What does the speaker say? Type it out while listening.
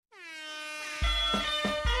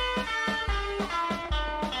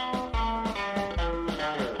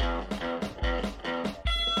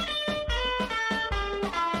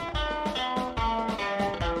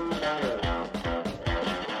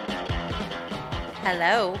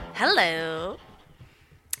Hello. Hello.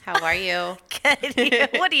 How are you? Good.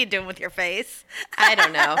 What are you doing with your face? I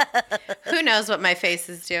don't know. Who knows what my face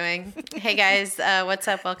is doing? Hey guys, what's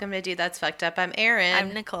up? Welcome to Dude That's Fucked Up. I'm Erin.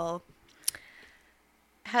 I'm Nicole.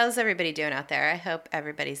 How's everybody doing out there? I hope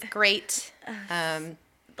everybody's great.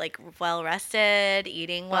 Like well rested,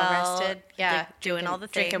 eating well, Rested. Yeah. like, doing all the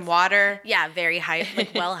things. Drinking water. Yeah, very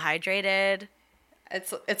well hydrated.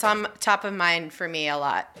 It's on top of mind for me a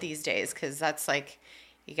lot these days because that's like,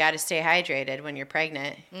 you got to stay hydrated when you're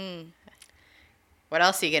pregnant. What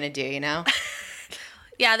else are you going to do, you know?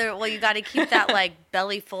 Yeah, well, you got to keep that like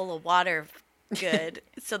belly full of water good,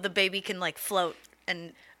 so the baby can like float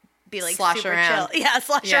and be like Slosh super around. chill. Yeah,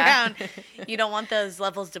 slosh Yeah. around. You don't want those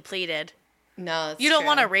levels depleted. No, that's You don't true.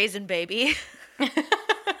 want a raisin baby.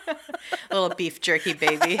 little beef jerky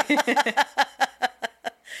baby.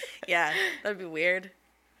 Yeah, that'd be weird.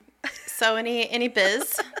 So any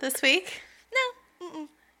biz this week? No. Mm-mm.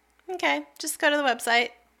 Okay, just go to the website,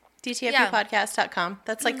 dtfupodcast.com.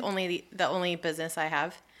 That's like only the only business I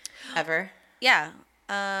have ever. Yeah.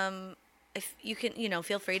 If you can,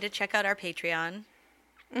 feel free to check out our Patreon.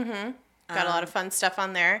 Got a lot of fun stuff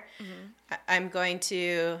on there. I'm going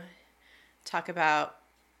to talk about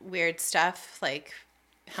weird stuff, like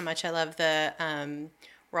how much I love the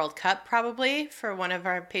World Cup, probably, for one of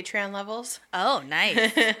our Patreon levels. Oh,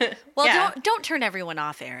 nice. Well, Yeah. don't turn everyone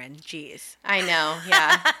off, Erin. Jeez. I know,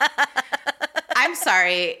 yeah. I'm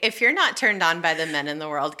sorry. If you're not turned on by the men in the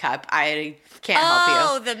World Cup, I can't help you.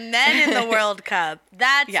 Oh, the men in the World Cup.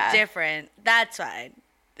 That's Yeah. different. That's fine.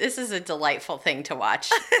 This is a delightful thing to watch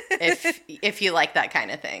if you like that kind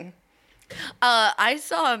of thing. I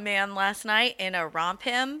saw a man last night in a romp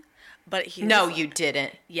him, but he No, was, you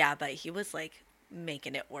didn't. Yeah, but he was like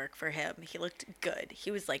making it work for him. He looked good. He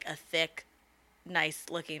was like a thick, nice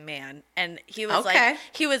looking man, and he was Okay.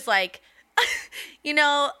 like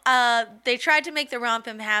they tried to make the romp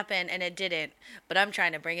him happen and it didn't, but I'm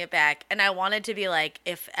trying to bring it back. And I wanted to be like,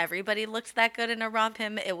 if everybody looks that good in a romp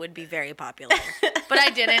him, it would be very popular. But I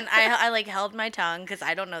didn't. I like held my tongue because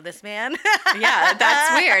I don't know this man. Yeah,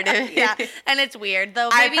 that's weird. Yeah, and it's weird though.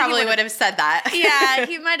 I Maybe he probably would've- would have said that. Yeah,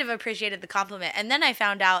 he might have appreciated the compliment. And then I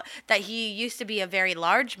found out that he used to be a very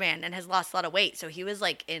large man and has lost a lot of weight, so he was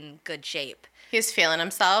like in good shape. He's feeling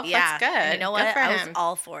himself. Yeah, That's good. and you know Good what? for I him. was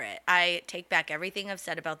all for it. I take back everything I've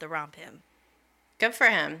said about the romp him. Good for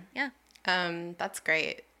him. Yeah. That's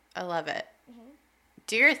great. I love it.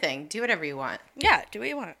 Do your thing. Do whatever you want. Yeah, do what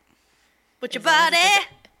you want. With your As long as body.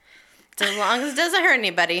 As long as it doesn't hurt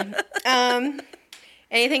anybody.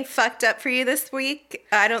 Anything fucked up for you this week?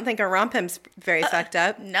 I don't think a romp him's very fucked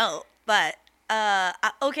up. No, but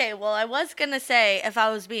okay, well, I was going to say, if I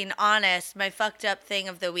was being honest, my fucked up thing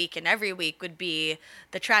of the week and every week would be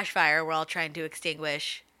the trash fire we're all trying to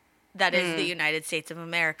extinguish. That is the United States of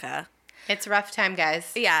America. It's a rough time,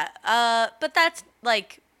 guys. Yeah, but that's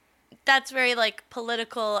very like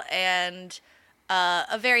political and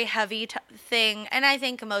a very heavy thing, and I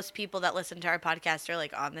think most people that listen to our podcast are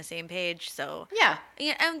like on the same page. So Yeah.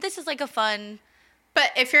 and this is like a fun.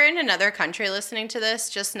 But if you're in another country listening to this,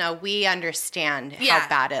 just know we understand Yeah. how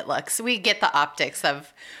bad it looks. We get the optics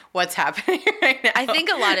of what's happening right now. I think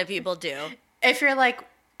a lot of people do. If you're like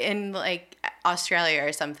in like Australia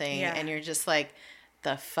or something Yeah. and you're just like,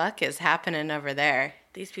 the fuck is happening over there?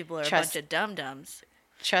 These people are Trust- a bunch of dum-dums.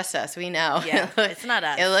 Trust us, we know. Yeah, it's not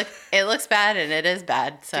us. It looks bad and it is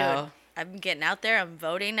bad. So Dude, I'm getting out there. I'm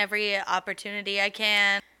voting every opportunity I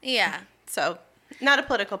can. Yeah. so not a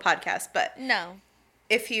political podcast, but No.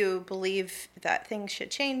 if you believe that things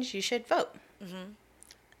should change, you should vote. And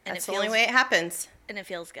That's it the only feels- way it happens. And it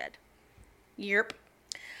feels good. Yerp.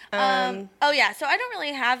 Oh yeah, so I don't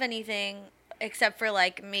really have anything except for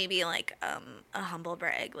like maybe like a humble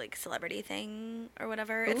brag, like celebrity thing or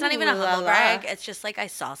whatever. It's not even a Ooh, la humble la. brag. It's just like I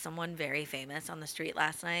saw someone very famous on the street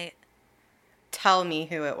last night. Tell me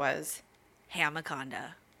who it was.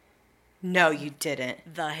 Hamaconda. No, you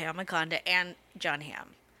didn't. The Hamaconda and John Hamm,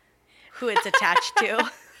 who it's attached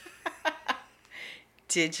to.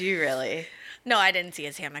 Did you really? No, I didn't see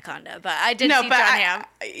his Hamaconda, but I did see John Hamm.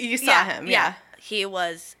 You saw him, yeah. He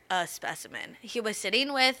was a specimen. He was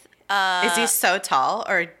sitting with Is he so tall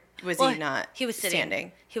or was well, he not he was sitting.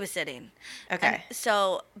 standing? He was sitting. Okay. And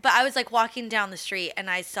so, but I was like walking down the street and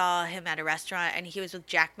I saw him at a restaurant and he was with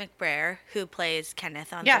Jack McBrayer, who plays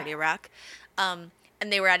Kenneth on Yeah. 30 Rock.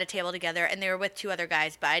 And they were at a table together and they were with two other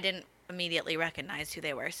guys, but I didn't immediately recognize who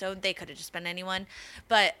they were. So they could have just been anyone.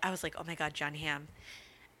 But I was like, oh my God, John Hamm.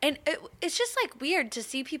 And it's just like weird to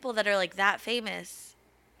see people that are like that famous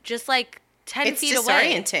just like 10 it's feet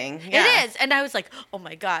away. disorienting. Yeah. It is. And I was like, oh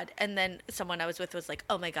my God. And then someone I was with was like,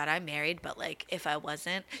 oh my God, I'm married. But like, if I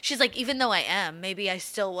wasn't, she's like, even though I am, maybe I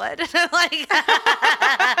still would. And I'm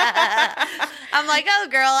like, oh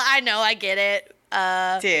girl, I know, I get it.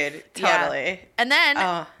 Dude, totally. Yeah. And then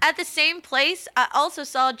at the same place, I also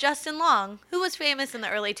saw Justin Long, who was famous in the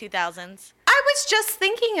early 2000s. I was just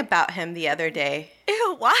thinking about him the other day.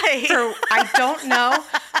 Ew, why? I don't know.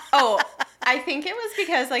 Oh, I think it was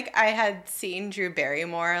because like I had seen Drew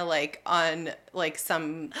Barrymore like on like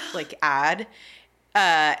some like ad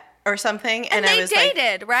or something, and they I was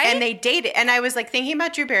dated, like, right? And they dated, and I was like thinking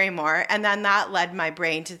about Drew Barrymore, and then that led my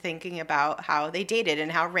brain to thinking about how they dated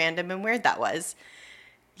and how random and weird that was.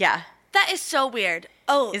 Yeah. That is so weird.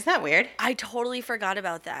 Oh, Isn't that weird? I totally forgot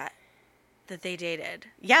about that they dated.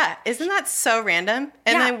 Yeah, isn't that so random?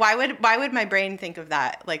 And Yeah. then why would my brain think of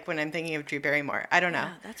that like when I'm thinking of Drew Barrymore? I don't know.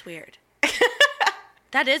 Yeah, that's weird.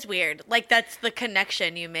 That is weird. Like, that's the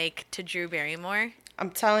connection you make to Drew Barrymore. I'm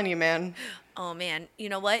telling you, man. Oh, man. You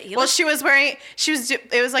know what? Well, it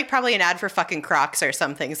was like probably an ad for fucking Crocs or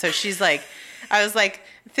something. So she's like, I was like,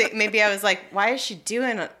 maybe I was like, why is she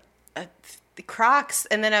doing the Crocs?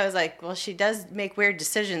 And then I was like, well, she does make weird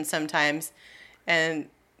decisions sometimes. And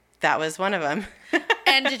that was one of them.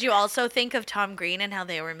 And did you also think of Tom Green and how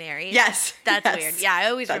they were married? Yes. That's yes. weird. Yeah, I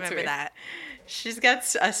always remember weird. that. She's got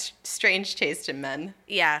a strange taste in men.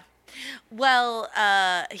 Yeah. Well,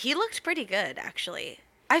 he looked pretty good, actually.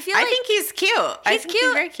 I think he's cute. He's cute.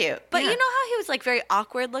 He's very cute. But yeah. you know how he was like very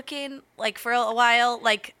awkward looking, like for a while,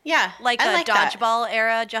 like yeah, like I a like that. dodgeball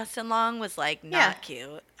era. Justin Long was like not Yeah.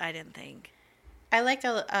 cute. I didn't think. I like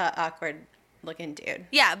a awkward looking dude.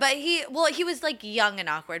 Yeah, but he was like young and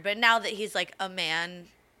awkward. But now that he's like a man,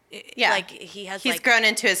 Yeah, like he's like grown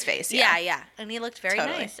into his face. yeah, and he looked very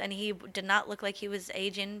Totally. nice, and he did not look like he was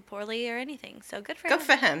aging poorly or anything. So good for Good him.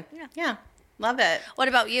 for him. Yeah, love it. What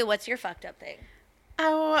about you? What's your fucked up thing?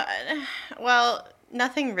 Oh, well,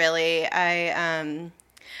 nothing really. I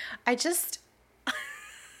just,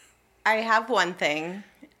 I have one thing.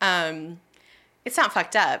 It's not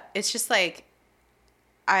fucked up. It's just like,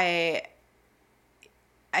 I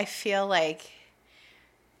feel like,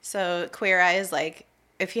 so Queer Eye is like,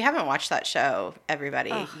 if you haven't watched that show,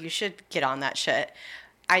 everybody, you should get on that shit.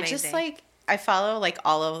 I just amazing. like, I follow like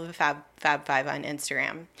all of the Fab Five on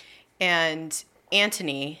Instagram, and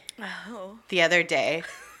Anthony, the other day,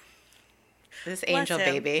 this angel him.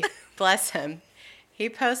 baby, bless him, he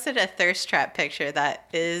posted a thirst trap picture that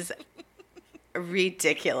is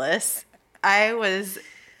ridiculous. I was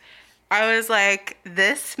like,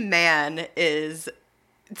 this man is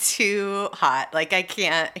too hot. Like, I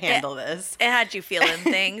can't handle this. It had you feeling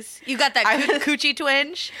things. You got that coochie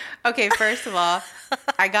twinge. Okay, first of all,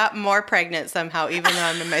 I got more pregnant somehow, even though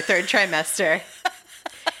I'm in my third trimester.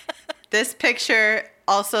 This picture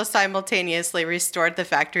also simultaneously restored the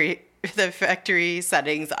factory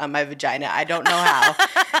settings on my vagina. I don't know how.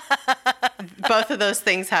 Both of those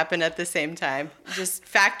things happened at the same time. Just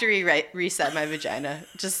factory reset my vagina.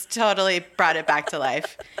 Just totally brought it back to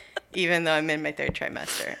life, even though I'm in my third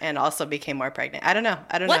trimester, and also became more pregnant. I don't know.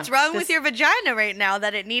 What's wrong with your vagina right now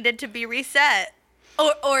that it needed to be reset?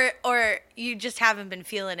 Or you just haven't been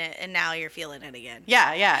feeling it, and now you're feeling it again.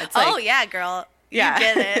 Yeah. It's like, Oh yeah, girl. Yeah. You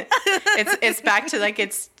get it. it's back to like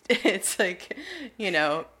it's like, you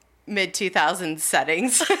know, mid 2000s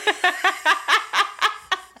settings.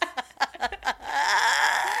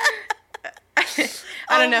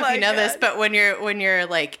 I don't know if you know this, but when you're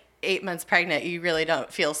like 8 months pregnant, you really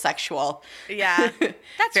don't feel sexual. Yeah,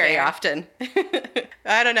 that's very fair. often.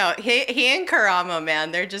 I don't know. He and Karamo,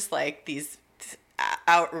 man, they're just like these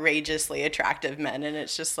outrageously attractive men, and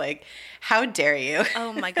it's just like, how dare you?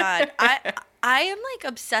 Oh my god, I am like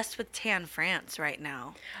obsessed with Tan France right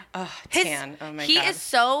now. Oh, Tan! Oh my god, he is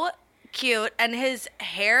so cute, and his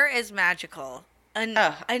hair is magical, and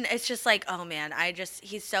it's just like, oh man,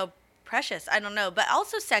 he's so precious. I don't know, but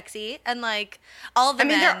also sexy, and like all the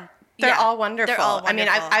men. They're all wonderful. They're all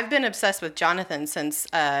wonderful. I mean, I've been obsessed with Jonathan since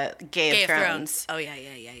Game of Thrones. Oh yeah.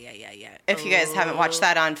 If you guys haven't watched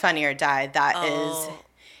that on Funny or Die, that is,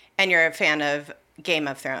 and you're a fan of Game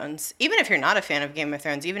of Thrones, even if you're not a fan of Game of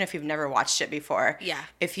Thrones, even if you've never watched it before, yeah.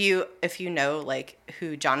 If you know like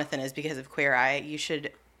who Jonathan is because of Queer Eye, you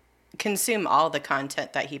should consume all the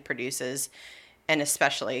content that he produces. And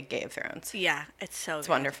especially Game of Thrones. Yeah, it's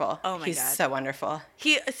wonderful. Oh my god, he's so wonderful.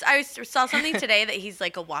 I saw something today that he's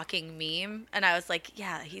like a walking meme, and I was like,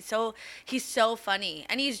 yeah, he's so funny,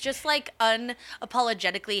 and he's just like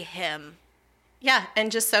unapologetically him. Yeah,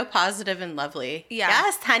 and just so positive and lovely. Yeah.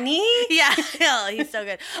 Yes, honey. Yeah, oh, he's so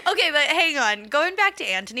good. Okay, but hang on. Going back to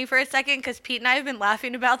Anthony for a second, because Pete and I have been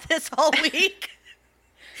laughing about this all week.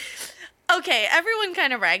 Okay, everyone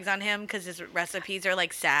kind of rags on him because his recipes are,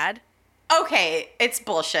 like, sad. Okay, it's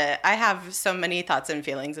bullshit. I have so many thoughts and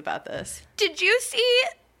feelings about this. Did you see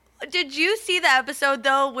the episode,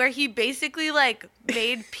 though, where he basically, like,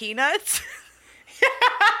 made peanuts?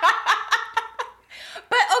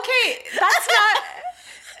 But okay, that's not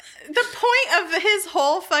the point of his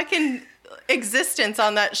whole fucking existence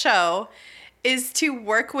on that show is to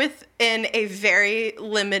work within a very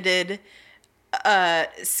limited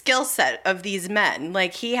skill set of these men.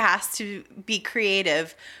 Like, he has to be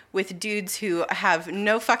creative with dudes who have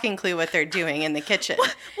no fucking clue what they're doing in the kitchen. Why are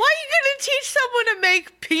you going to teach someone to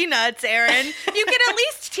make peanuts, Aaron? You can at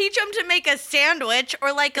least teach them to make a sandwich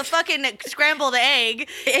or like a fucking scrambled egg.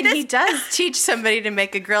 And he does teach somebody to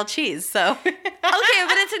make a grilled cheese, so. Okay,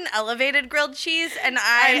 but it's an elevated grilled cheese, and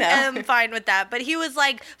I am fine with that. But he was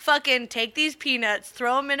like, fucking take these peanuts,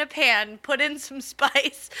 throw them in a pan, put in some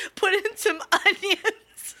spice, put in some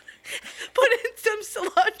onions, put in some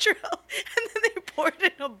cilantro, and then they pour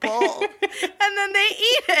it in a bowl, and then they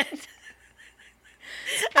eat it.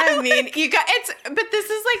 I mean, you got it's, but this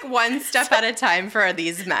is like one step at a time for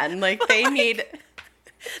these men. Like, they need.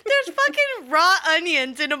 There's fucking raw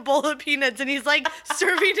onions in a bowl of peanuts, and he's like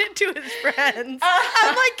serving it to his friends.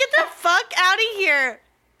 I'm like, get the fuck out of here.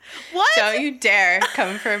 What? Don't you dare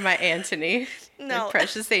come for my Anthony. No. My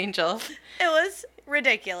precious angel. It was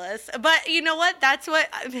ridiculous. But you know what? That's what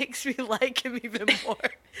makes me like him even more.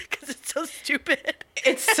 Because it's so stupid.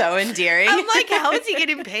 It's so endearing. I'm like, how is he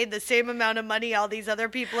getting paid the same amount of money all these other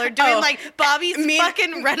people are doing? Like, Bobby's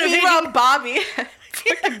fucking renovating. Meanwhile, Bobby.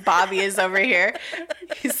 Fucking Bobby is over here.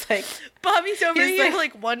 He's like. Bobby's over here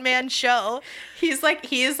like one-man show. He is like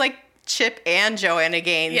Chip and Joanna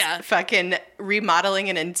Gaines fucking remodeling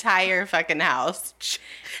an entire fucking house.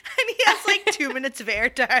 And he has like 2 minutes of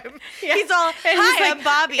airtime. Yeah. He's all, hi, I'm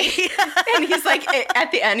Bobby. And he's like,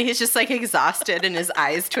 at the end, he's just like exhausted and his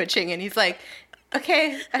eyes twitching. And he's like,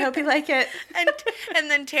 okay, I hope you like it. And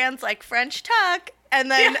then Tan's like, French tuck. And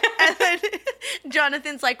then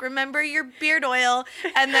Jonathan's like, remember your beard oil.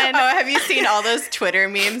 And then have you seen all those Twitter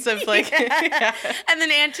memes of like yeah. And then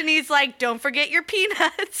Anthony's like, don't forget your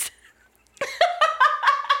peanuts.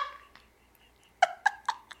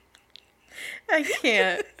 I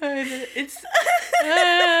can't. It's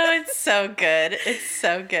so good. It's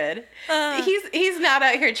so good. He's not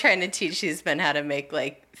out here trying to teach these men how to make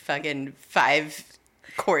like fucking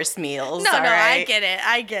 5-course meals. No, right?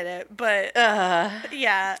 I get it. But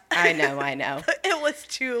yeah. I know. It was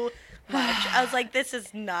too much. I was like, this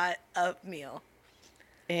is not a meal.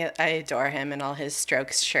 I adore him and all his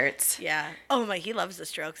Strokes shirts. Yeah. Oh my, he loves the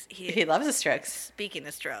Strokes. He loves the Strokes. Speaking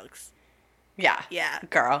of Strokes. Yeah. Yeah.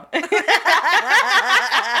 Girl.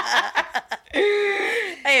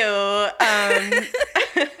 Ayo.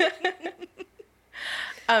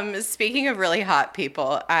 Speaking of really hot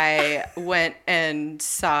people, I went and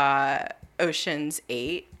saw Ocean's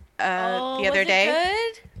 8 the other day.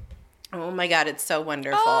 Good? Oh my God, it's so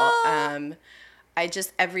wonderful. Oh.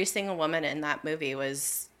 Every single woman in that movie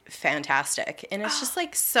was fantastic. And it's just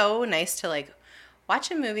like so nice to like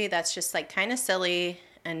watch a movie that's just like kind of silly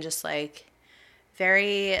and just like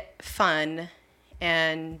very fun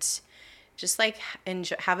and just like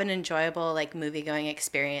have an enjoyable like movie going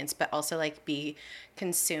experience, but also like be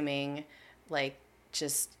consuming, like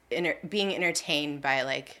just being entertained by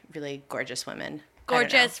like really gorgeous women.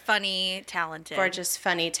 Gorgeous, funny, talented. Gorgeous,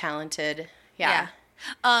 funny, talented. Yeah.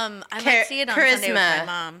 I might see it on Sunday with my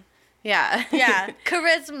mom. Yeah. Yeah.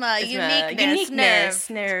 Charisma, uniqueness,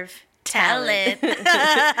 nerve, talent.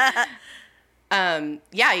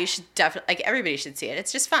 Yeah, you should definitely, like, everybody should see it.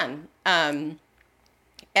 It's just fun. And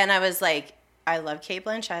I was like, I love Cate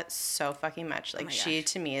Blanchett so fucking much. Like, she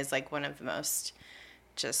to me is like one of the most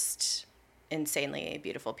just insanely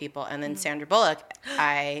beautiful people. And then Sandra Bullock,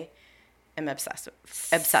 I am obsessed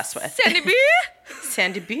with. Sandy B?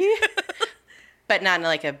 Sandy B? But not in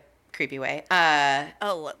like a creepy way.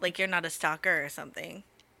 Like you're not a stalker or something.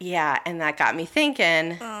 Yeah, and that got me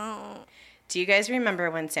thinking. Oh. Do you guys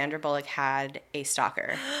remember when Sandra Bullock had a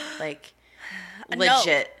stalker? Like,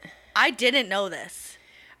 legit. No, I didn't know this.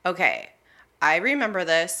 Okay. I remember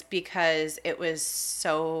this because it was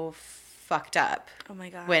so fucked up. Oh my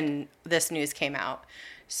God. When this news came out.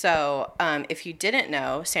 So, if you didn't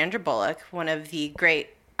know, Sandra Bullock, one of the great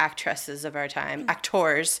actors of our time,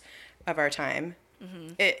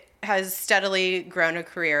 it has steadily grown a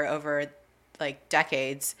career over like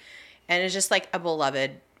decades and is just like a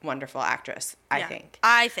beloved wonderful actress, I think.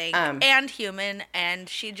 I think. And human, and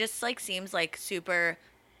she just, like, seems, like, super,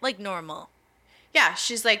 like, normal. Yeah,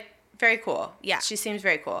 she's, like, very cool. Yeah. She seems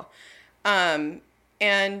very cool. And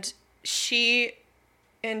she,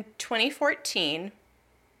 in 2014,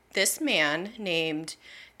 this man named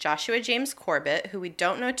Joshua James Corbett, who we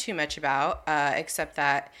don't know too much about, except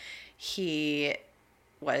that he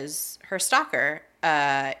was her stalker,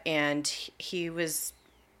 and he was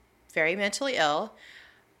very mentally ill.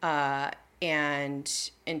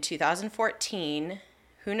 And in 2014,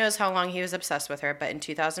 who knows how long he was obsessed with her, but in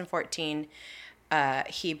 2014,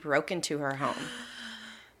 he broke into her home.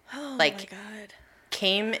 Oh, like, my God.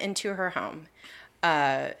 Came into her home.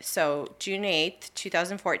 So June 8th,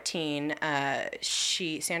 2014,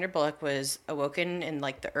 Sandra Bullock was awoken in,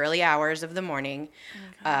 like, the early hours of the morning,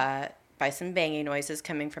 by some banging noises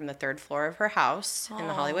coming from the third floor of her house in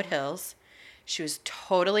the Hollywood Hills. She was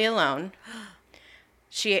totally alone.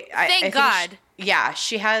 Thank God.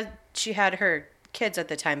 She had her kids at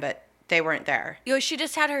the time, but they weren't there. She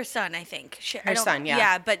just had her son, I think. Her son, yeah.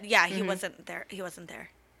 Yeah, but yeah, he wasn't there. He wasn't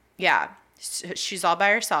there. Yeah. She's all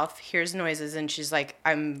by herself, hears noises, and she's like,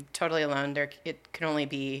 I'm totally alone. It can only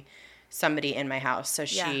be somebody in my house. So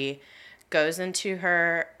she goes into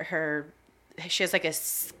her she has, like, a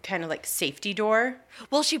kind of, like, safety door.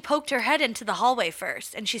 Well, she poked her head into the hallway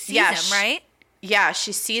first, and she sees him, right? Yeah,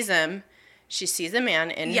 she sees him. She sees a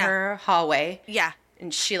man in her hallway. Yeah.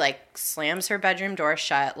 And she, like, slams her bedroom door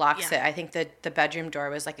shut, locks it. I think that the bedroom door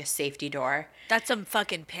was, like, a safety door. That's some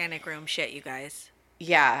fucking panic room shit, you guys.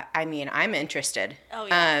 Yeah, I mean, I'm interested. Oh,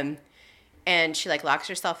 yeah. And she, like, locks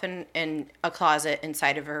herself in a closet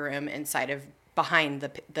inside of her room, behind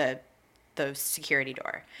the security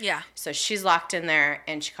door. Yeah. So she's locked in there,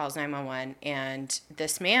 and she calls 911. And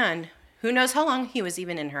this man, who knows how long he was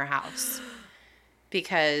even in her house,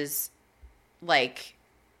 because, like,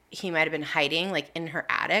 he might have been hiding, like, in her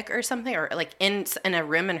attic or something, or, like, in a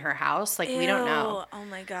room in her house. Like, we don't know. Oh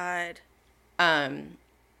my God.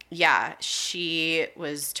 Yeah, she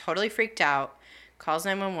was totally freaked out, calls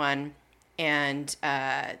 911, and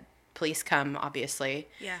police come, obviously.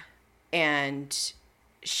 Yeah. And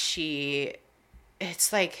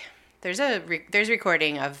it's like, there's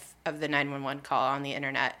recording of the 911 call on the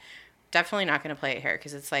internet. Definitely not going to play it here,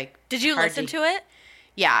 because it's, like, did you listen to it?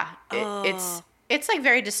 Yeah. It's like,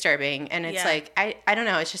 very disturbing, and it's like, I don't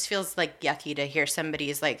know, it just feels, like, yucky to hear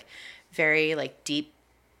somebody's, like, very, like, deep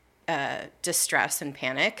distress and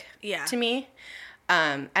panic to me.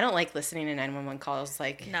 I don't like listening to 911 calls.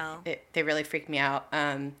 Like, no, they really freak me out.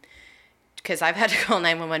 Because I've had to call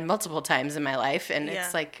 911 multiple times in my life, and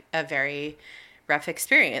it's, like, a very rough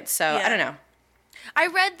experience. So I don't know. I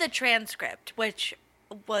read the transcript, which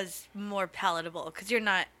was more palatable, because you're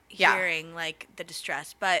not hearing, like, the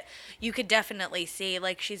distress, but you could definitely see,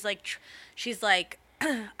 like, she's like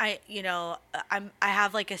I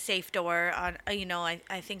have, like, a safe door on,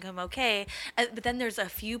 I think I'm okay. But then there's a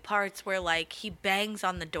few parts where, like, he bangs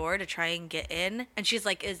on the door to try and get in, and she's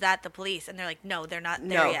like, is that the police? And they're like, no, they're not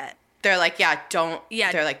there yet. They're like, they're like, don't.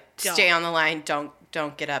 Stay on the line, don't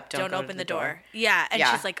get up, don't open the door. Yeah, and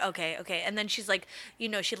she's like, okay. And then she's like,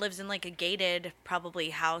 she lives in, like, a gated, probably,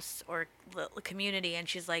 house or community, and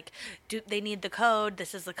she's like, do they need the code?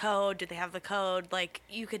 This is the code. Do they have the code? Like,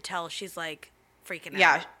 you could tell she's, like, freaking out.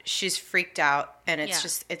 Yeah, she's freaked out, and it's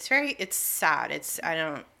just, it's sad.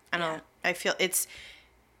 I feel it's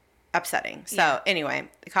upsetting. So anyway,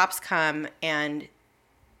 the cops come, and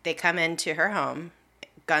they come into her home,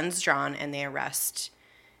 guns drawn, and they arrest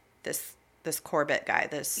this Corbett guy,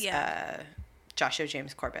 Joshua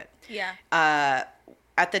James Corbett. Yeah.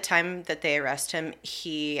 At the time that they arrest him,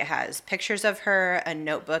 he has pictures of her, a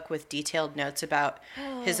notebook with detailed notes about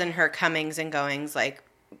his and her comings and goings, like,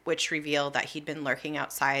 which reveal that he'd been lurking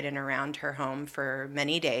outside and around her home for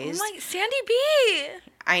many days. Oh my, Sandy B!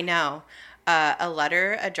 I know. A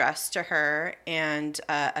letter addressed to her, and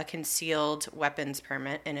a concealed weapons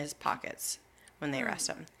permit in his pockets when they arrest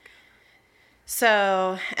him.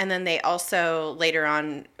 So, and then they also later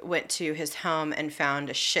on went to his home and found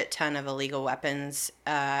a shit ton of illegal weapons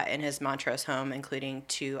in his Montrose home, including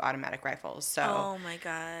 2 automatic rifles. So, oh my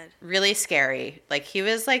God. Really scary. Like, he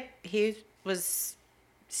was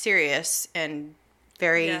serious and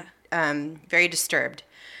very, very disturbed.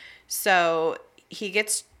 So he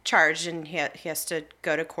gets charged, and he has to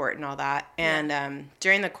go to court and all that. And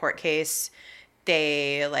during the court case,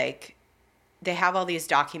 they have all these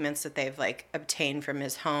documents that they've, like, obtained from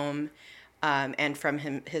his home, and from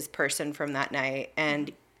his person from that night.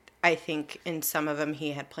 And I think in some of them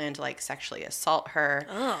he had planned to, like, sexually assault her.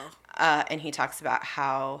 Oh. And he talks about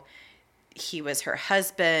how he was her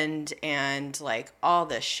husband and like all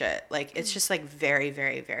this shit. Like it's just like very,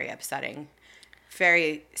 very, very upsetting.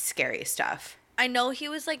 Very scary stuff. I know he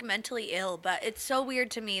was like mentally ill, but it's so weird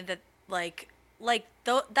to me that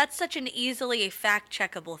that's such an easily fact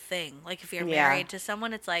checkable thing. Like if you're married to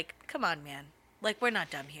someone, it's like, come on, man. Like we're not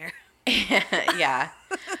dumb here. Yeah.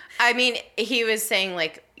 I mean, he was saying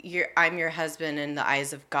like I'm your husband in the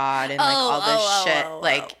eyes of God and like all this shit.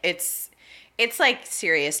 Like it's like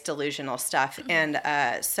serious delusional stuff. And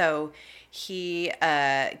so he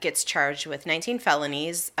gets charged with 19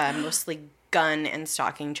 felonies, mostly gun and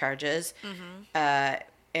stalking charges.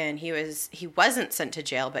 And he wasn't sent to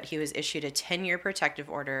jail, but he was issued a 10-year protective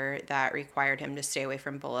order that required him to stay away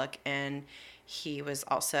from Bullock. And he was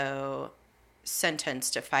also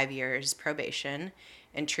sentenced to 5 years probation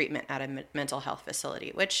and treatment at a mental health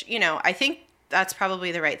facility, which, you know, I think that's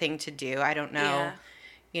probably the right thing to do. I don't know,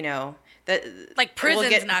 you know, that like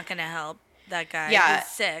prison's not going to help that guy. Yeah. He's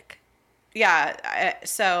sick. Yeah.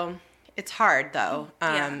 So it's hard though.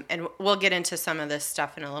 And we'll get into some of this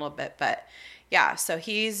stuff in a little bit, but yeah, so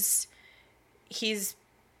he's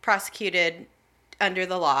prosecuted under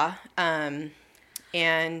the law. And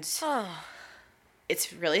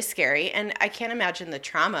it's really scary. And I can't imagine the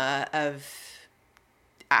trauma of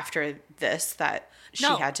after this that she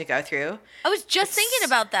had to go through. I was just thinking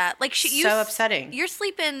about that. Like so upsetting. You're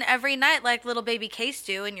sleeping every night like little baby Case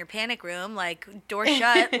do in your panic room, like door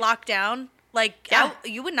shut, locked down. Like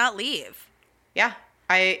you would not leave. Yeah.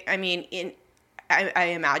 I mean, I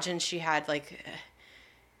imagine she had like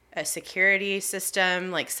a security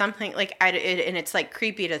system, like something like and it's like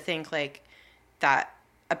creepy to think like that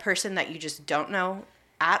a person that you just don't know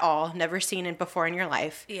at all, never seen it before in your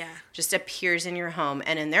life, just appears in your home,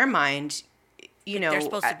 and in their mind, you know, they're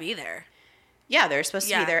supposed to be there. Yeah, they're supposed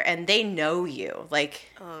to be there, and they know you.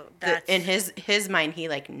 Like in his mind, he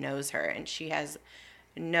like knows her, and she has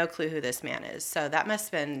no clue who this man is. So that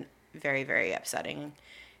must have been very, very upsetting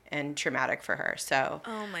and traumatic for her. So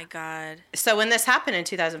oh my God. So when this happened in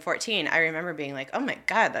 2014, I remember being like, oh my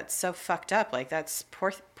God, that's so fucked up. Like that's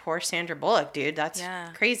poor Sandra Bullock, dude. That's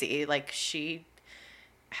crazy. Like she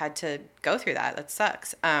had to go through that. That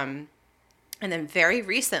sucks. And then very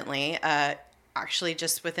recently, actually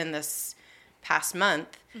just within this past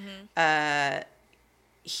month,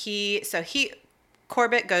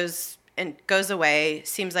 Corbett goes away.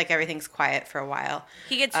 Seems like everything's quiet for a while.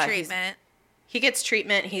 He gets treatment. He gets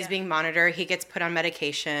treatment. He's being monitored. He gets put on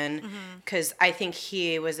medication because I think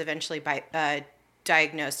he was eventually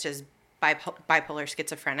diagnosed as bipolar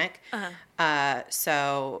schizophrenic.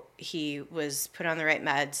 So he was put on the right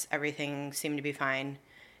meds. Everything seemed to be fine.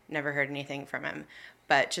 Never heard anything from him.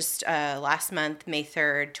 But just last month, May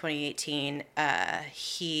 3rd, 2018, I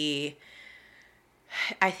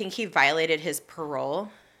think he violated his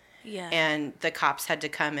parole. Yeah. And the cops had to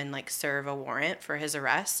come and like serve a warrant for his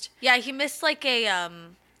arrest. Yeah, he missed like a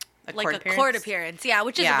court appearance. Yeah,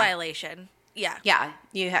 which is a violation. Yeah. Yeah,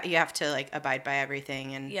 you have to like abide by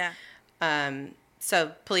everything, and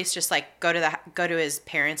so police just like go to his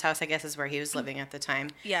parents' house, I guess is where he was living at the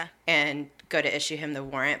time. Yeah. And go to issue him the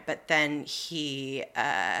warrant, but then he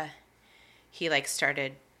like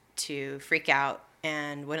started to freak out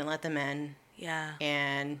and wouldn't let them in. Yeah.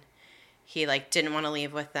 And he like didn't want to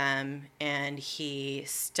leave with them, and he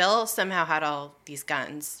still somehow had all these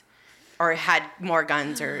guns, or had more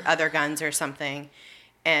guns or other guns or something,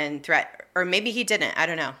 and or maybe he didn't. I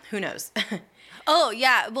don't know. Who knows? Oh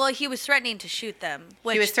yeah. Well, he was threatening to shoot them,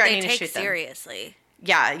 which he was threatening they to take shoot them seriously.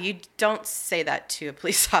 Yeah, you don't say that to a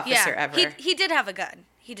police officer ever. He did have a gun.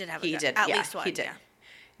 He did have a gun. Did. At least one. He did.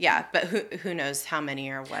 Yeah, but who knows how many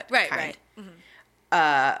or what kind. Right.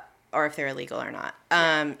 Mm-hmm. Or if they're illegal or not.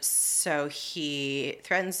 So he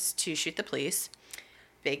threatens to shoot the police.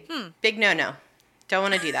 Big no. Don't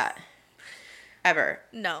want to do that. Ever.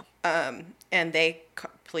 No. And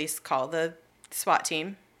police call the SWAT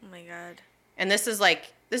team. Oh my God. And this is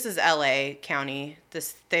LA County.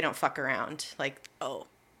 They don't fuck around. Like,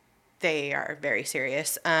 they are very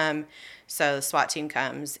serious. So the SWAT team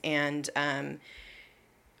comes, and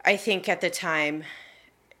I think at the time,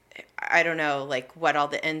 I don't know like what all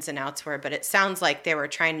the ins and outs were, but it sounds like they were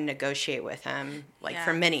trying to negotiate with him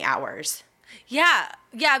for many hours. Yeah,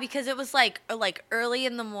 because it was like early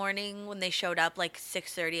in the morning when they showed up, like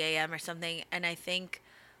 6:30 a.m. or something, and I think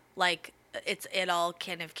like it all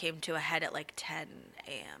kind of came to a head at like 10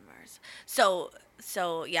 a.m. So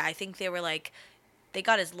yeah, I think they were like, they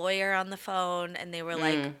got his lawyer on the phone, and they were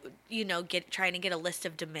like, trying to get a list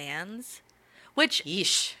of demands, which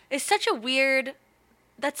Yeesh. is such a weird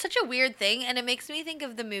That's such a weird thing, and it makes me think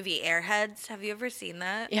of the movie Airheads. Have you ever seen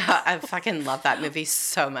that? Yeah, I fucking love that movie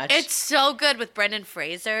so much. It's so good with Brendan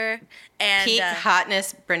Fraser and peak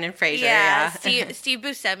hotness, Brendan Fraser. Yeah, Steve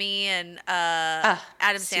Buscemi and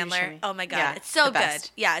Adam Steve Sandler. Buscemi. Oh my god, Yeah, it's so the good.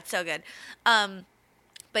 best. Yeah, it's so good.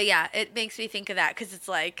 But yeah, it makes me think of that because it's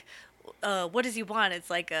like, what does he want? It's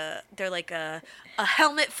like they're like a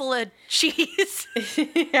helmet full of cheese.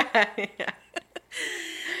 yeah.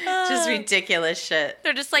 Just ridiculous shit.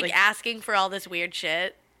 They're just like asking for all this weird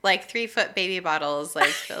shit. Like 3-foot baby bottles, like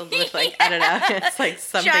filled with like I don't know, it's like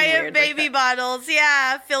something giant weird. Baby like bottles,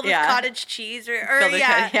 filled with cottage cheese or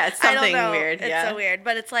it's something I don't know. weird. It's so weird,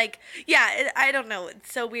 but it's like, I don't know.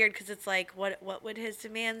 It's so weird because it's like, what would his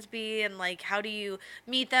demands be, and like, how do you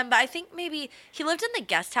meet them? But I think maybe he lived in the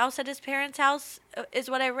guest house at his parents' house, is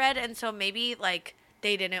what I read, and so maybe like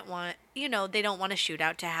they didn't want, they don't want a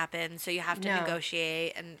shootout to happen, so you have to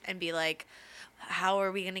negotiate and be like, how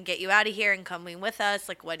are we going to get you out of here and coming with us?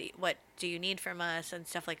 Like, what do you need from us and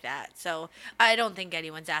stuff like that. So I don't think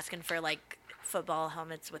anyone's asking for like football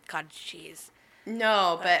helmets with cottage cheese.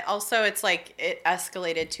 No, but also it's like it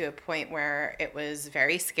escalated to a point where it was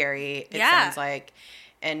very scary. It sounds like,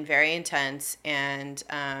 and very intense. And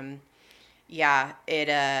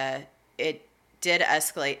it did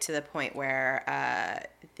escalate to the point where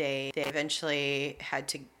they eventually had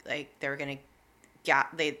to like they were going to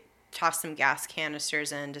they toss some gas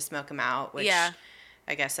canisters in to smoke them out, which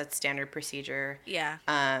I guess that's standard procedure. Yeah.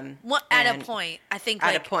 At a point, I think.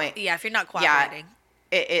 At a point. Yeah, if you're not cooperating.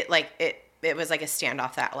 Yeah, it was like a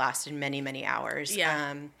standoff that lasted many, many hours.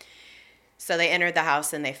 Yeah. So they entered the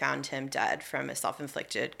house and they found him dead from a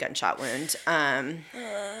self-inflicted gunshot wound.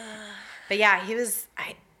 But yeah, he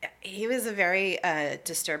was a very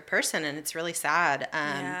disturbed person, and it's really sad.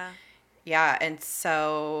 Yeah, and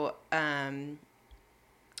so...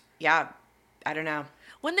 yeah, I don't know.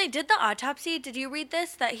 When they did the autopsy, did you read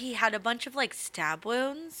this? That he had a bunch of like stab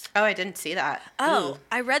wounds? Oh, I didn't see that. Oh,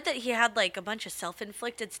 I read that he had like a bunch of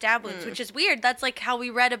self-inflicted stab wounds, which is weird. That's like how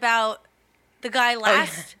we read about the guy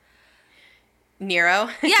last.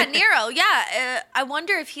 Nero? Yeah, Nero. Yeah. I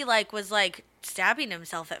wonder if he like was like stabbing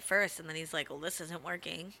himself at first and then he's like, well, this isn't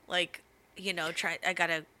working. Like, I got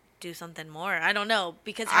to do something more. I don't know.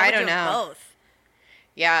 Because I don't know. Both.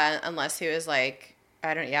 Yeah, unless he was like...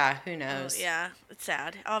 who knows? Yeah, it's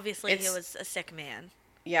sad. Obviously, he was a sick man.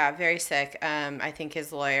 Yeah, very sick. I think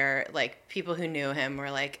his lawyer, like, people who knew him were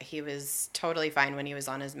like, he was totally fine when he was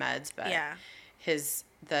on his meds, but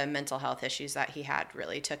the mental health issues that he had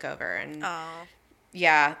really took over. And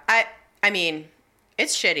yeah, I mean,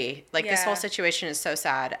 it's shitty. Like, this whole situation is so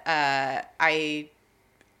sad. I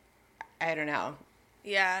don't know.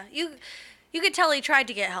 Yeah, you could tell he tried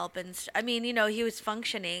to get help, and I mean, he was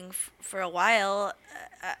functioning for a while.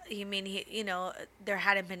 There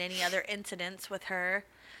hadn't been any other incidents with her.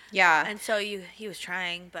 Yeah. And so he was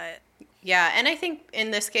trying, but... Yeah, and I think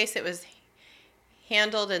in this case it was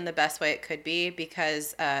handled in the best way it could be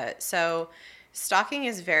because, so stalking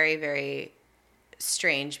is very, very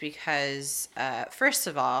strange because, first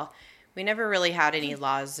of all, we never really had any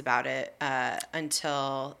laws about it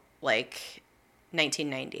until, like...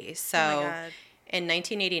 1990. So in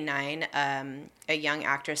 1989, a young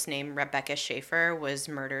actress named Rebecca Schaeffer was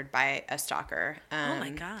murdered by a stalker. Oh my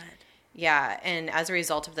God. Yeah, and as a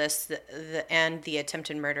result of this, the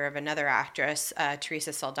attempted murder of another actress,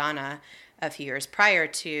 Teresa Saldana, a few years prior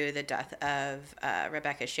to the death of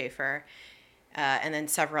Rebecca Schaeffer, and then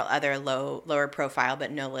several other lower profile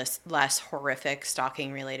but no less horrific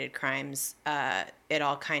stalking-related crimes, it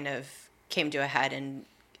all kind of came to a head in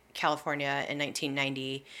California in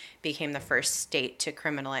 1990 became the first state to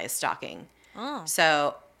criminalize stalking. Oh.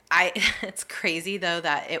 So it's crazy though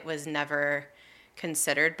that it was never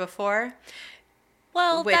considered before.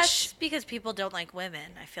 Well, that's because people don't like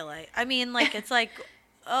women, I feel like. I mean, like, it's like,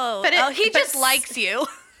 he just likes you.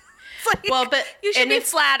 Like, well, but you should be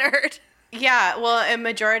flattered. Yeah, well, a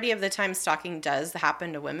majority of the time stalking does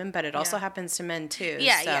happen to women, but it also happens to men too.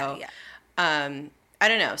 Yeah. I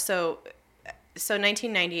don't know. So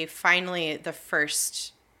 1990, finally, the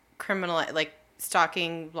first criminal, like,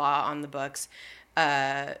 stalking law on the books.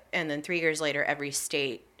 And then 3 years later, every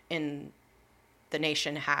state in the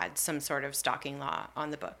nation had some sort of stalking law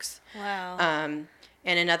on the books. Wow.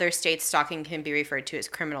 And in other states, stalking can be referred to as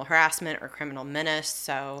criminal harassment or criminal menace.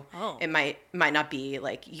 So it might not be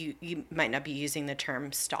like you might not be using the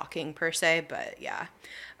term stalking per se, but yeah.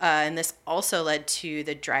 And this also led to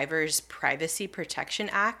the Driver's Privacy Protection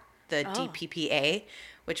Act, the DPPA,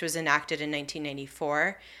 which was enacted in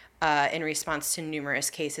 1994 in response to numerous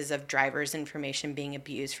cases of drivers' information being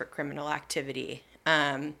abused for criminal activity.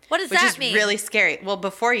 What does which that is mean? really scary. Well,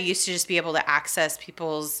 before you used to just be able to access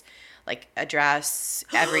people's like address,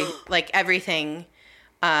 everything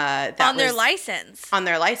that on their was license. on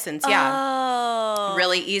their license, yeah, Oh.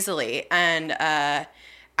 really easily. And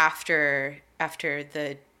after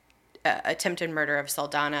the attempted murder of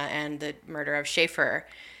Saldana and the murder of Schaefer,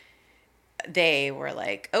 they were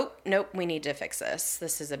like, oh, nope, we need to fix this.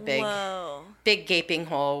 This is a big gaping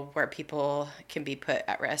hole where people can be put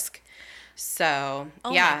at risk. So,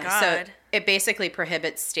 Oh yeah, my God. so it basically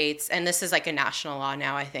prohibits states, and this is like a national law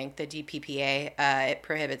now, I think, the DPPA, it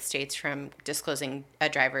prohibits states from disclosing a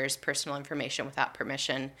driver's personal information without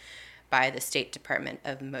permission by the State Department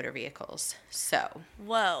of Motor Vehicles. So,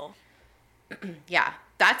 Whoa. yeah,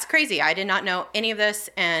 that's crazy. I did not know any of this,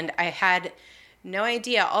 and I had no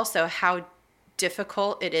idea also how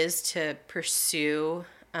difficult it is to pursue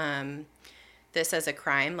this as a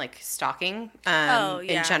crime, like stalking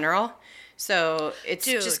in general. So it's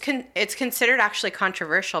just it's considered actually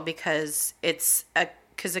controversial because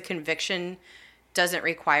because a conviction doesn't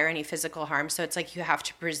require any physical harm. So it's like you have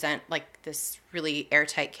to present like this really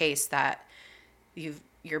airtight case that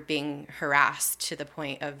you're being harassed to the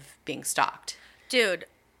point of being stalked. Dude,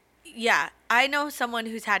 yeah, I know someone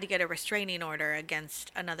who's had to get a restraining order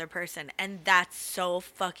against another person, and that's so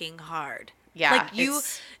fucking hard. Yeah, like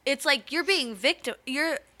it's like you're being victim.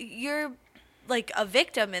 You're like a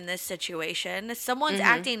victim in this situation. Someone's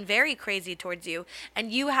acting very crazy towards you,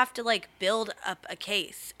 and you have to like build up a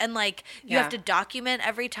case, and like you have to document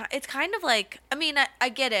every time. It's kind of like, I mean, I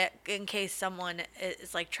get it in case someone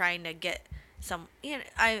is like trying to get some. You know,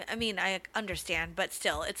 I mean, I understand, but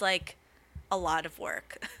still, it's like a lot of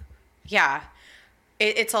work. Yeah.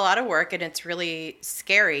 It's a lot of work, and it's really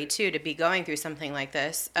scary, too, to be going through something like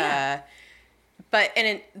this. Yeah.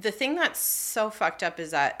 The thing that's so fucked up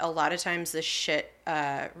is that a lot of times this shit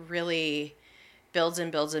really builds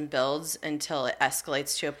and builds and builds until it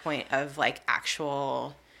escalates to a point of, like,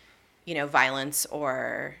 actual, violence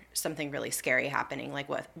or something really scary happening, like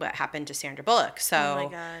what happened to Sandra Bullock. So, oh,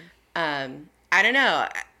 my God. I don't know.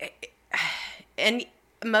 And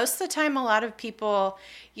most of the time, a lot of people,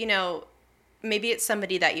 maybe it's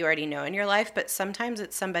somebody that you already know in your life, but sometimes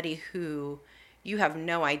it's somebody who you have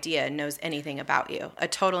no idea knows anything about you, a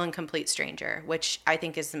total and complete stranger, which I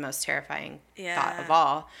think is the most terrifying thought of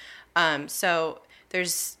all. So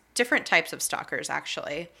there's different types of stalkers,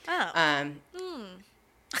 actually. Oh.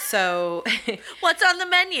 So what's on the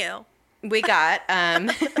menu? We got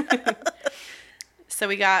So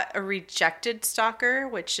we got a rejected stalker,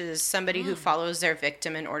 which is somebody who follows their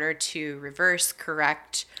victim in order to reverse,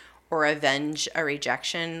 correct, or avenge a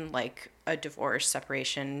rejection, like a divorce,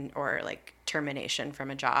 separation, or like termination from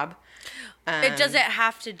a job. It doesn't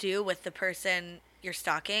have to do with the person you're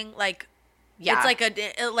stalking. Like,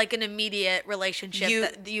 it's like an immediate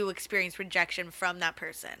relationship that you experience rejection from that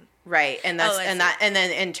person. Right, and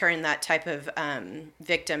then in turn that type of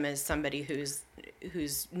victim is somebody who's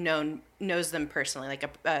knows them personally, like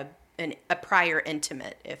a prior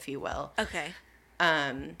intimate, if you will. Okay.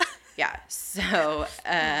 Yeah. So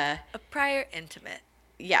a prior intimate.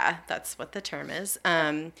 Yeah, that's what the term is.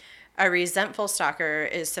 A resentful stalker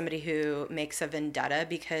is somebody who makes a vendetta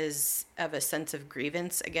because of a sense of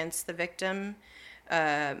grievance against the victim,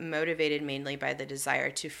 motivated mainly by the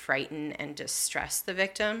desire to frighten and distress the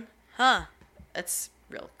victim. Huh. That's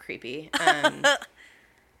real creepy.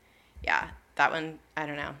 Yeah, that one, I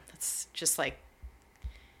don't know. That's just like,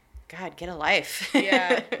 God, get a life.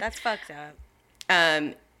 Yeah, that's fucked up.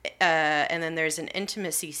 And then there's an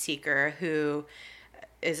intimacy seeker who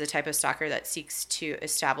is a type of stalker that seeks to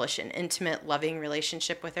establish an intimate, loving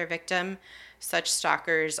relationship with their victim. Such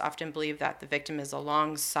stalkers often believe that the victim is a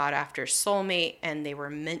long sought-after soulmate and they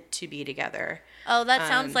were meant to be together. Oh, that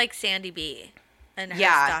sounds like Sandy B and her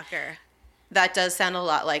stalker. That does sound a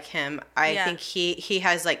lot like him. I think he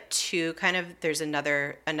has like two kind of, there's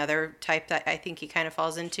another type that I think he kind of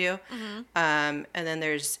falls into. Mm-hmm. And then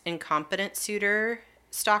there's incompetent suitor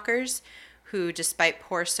stalkers who, despite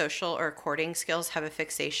poor social or courting skills, have a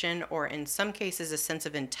fixation or in some cases a sense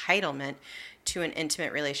of entitlement to an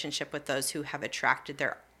intimate relationship with those who have attracted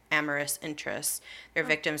their amorous interests. Their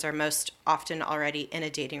victims are most often already in a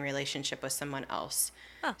dating relationship with someone else.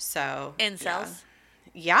 Oh. So incels.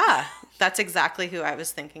 Yeah, that's exactly who I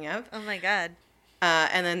was thinking of. Oh my God.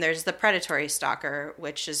 And then there's the predatory stalker,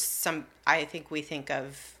 which is I think we think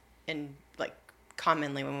of in like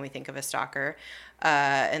commonly when we think of a stalker.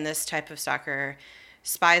 And this type of stalker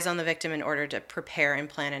spies on the victim in order to prepare and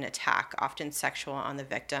plan an attack, often sexual, on the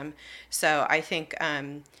victim. So I think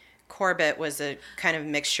Corbett was a kind of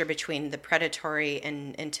mixture between the predatory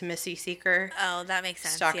and intimacy seeker. Oh, that makes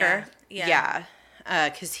sense. Stalker. Yeah.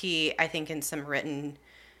 because I think in some written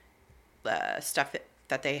stuff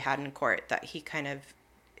that they had in court, that he kind of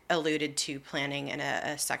alluded to planning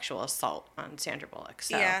a sexual assault on Sandra Bullock.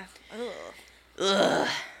 So, Yeah. ugh,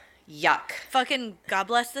 yuck. Fucking God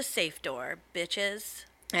bless the safe door, bitches.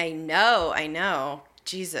 I know.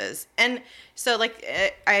 Jesus. And so, like,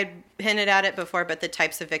 I hinted at it before, but the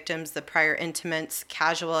types of victims, the prior intimates,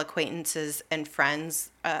 casual acquaintances and friends,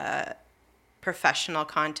 professional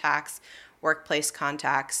contacts, workplace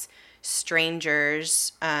contacts,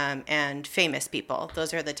 strangers, and famous people.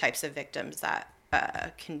 Those are the types of victims that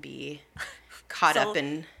can be caught up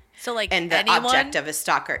in like and the anyone? object of a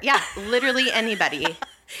stalker. Yeah, literally anybody.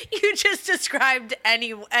 You just described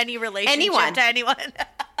any relationship Anyone. to anyone.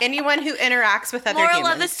 Anyone who interacts with other Moral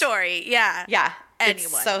humans. of the story, yeah. Yeah. Anyone.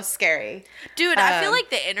 It's so scary. Dude, I feel like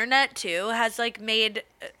the internet too has like made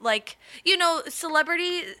like, you know,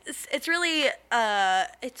 celebrity, it's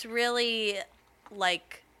really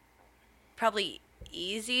like probably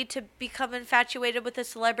easy to become infatuated with a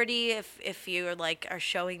celebrity if you like are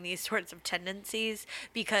showing these sorts of tendencies,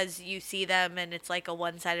 because you see them and it's like a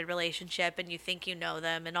one-sided relationship and you think you know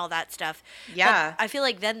them and all that stuff. Yeah. But I feel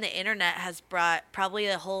like then the internet has brought probably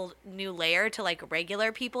a whole new layer to like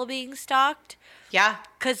regular people being stalked. Yeah.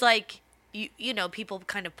 Cause like you know, people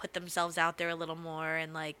kind of put themselves out there a little more,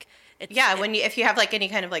 and like it's If you have like any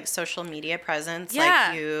kind of like social media presence, Yeah.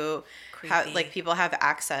 like you have like people have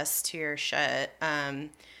access to your shit.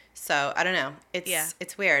 So I don't know.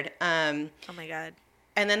 It's weird. Oh my God.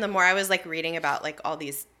 And then the more I was like reading about like all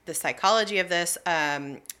the psychology of this,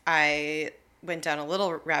 I went down a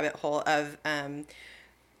little rabbit hole of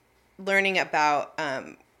learning about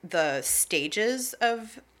the stages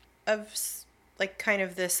of like kind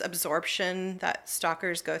of this absorption that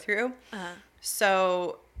stalkers go through.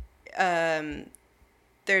 So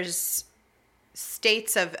there's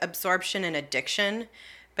states of absorption and addiction,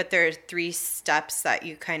 but there are 3 steps that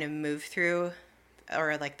you kind of move through,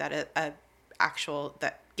 or like that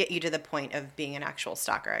that get you to the point of being an actual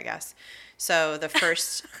stalker, I guess. So the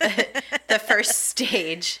first the first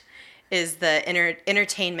stage is the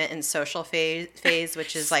entertainment and social phase,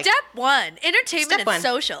 which is like Step 1, entertainment Step and 1.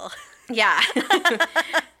 social. Yeah.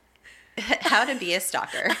 How to be a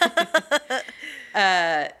stalker.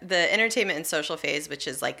 The entertainment and social phase, which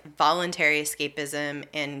is like voluntary escapism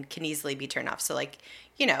and can easily be turned off. So like,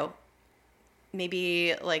 you know,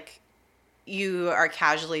 maybe like you are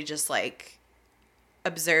casually just like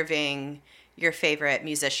observing your favorite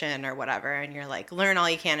musician or whatever, and you're like, learn all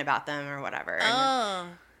you can about them or whatever.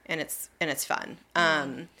 And it's fun.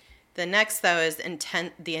 The next, though, is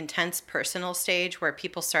the intense personal stage, where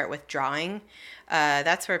people start withdrawing.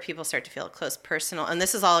 That's where people start to feel close personal. And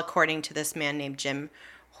this is all according to this man named Jim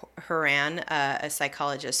Horan, a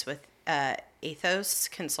psychologist with Ethos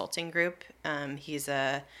Consulting Group. He's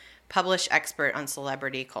a published expert on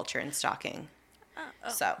celebrity culture and stalking.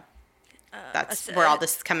 So that's where all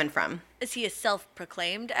this is coming from. Is he a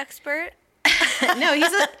self-proclaimed expert? No,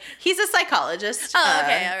 he's a psychologist. Oh,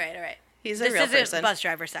 okay. All right. He's a real person. This isn't bus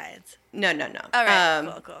driver science. No. All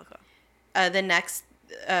right. Cool. The next,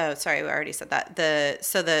 sorry, we already said that.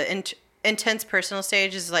 The intense personal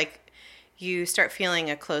stage is like you start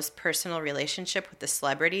feeling a close personal relationship with the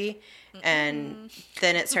celebrity, and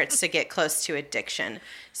then it starts to get close to addiction.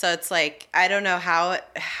 So it's like, I don't know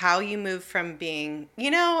how you move from being,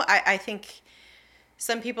 you know, I think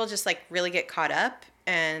some people just like really get caught up,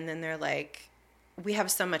 and then they're like, we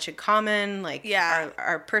have so much in common, like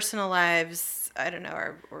our personal lives, I don't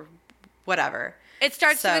know, or whatever. It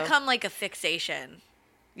starts to become like a fixation.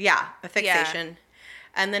 Yeah, a fixation. Yeah.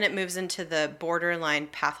 And then it moves into the borderline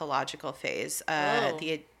pathological phase.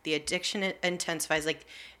 The addiction intensifies. Like,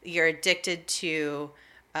 you're addicted to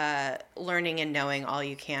learning and knowing all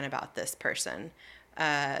you can about this person.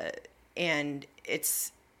 And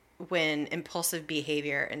it's when impulsive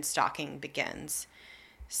behavior and stalking begins.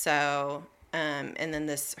 So... and then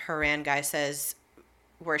this Haran guy says,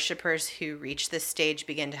 worshipers who reach this stage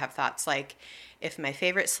begin to have thoughts like, if my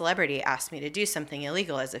favorite celebrity asked me to do something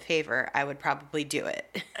illegal as a favor, I would probably do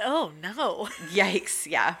it. Oh, no. Yikes.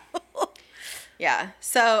 Yeah. Yeah.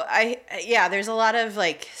 So there's a lot of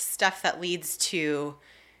like stuff that leads to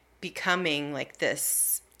becoming like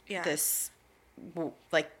this intense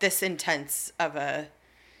of a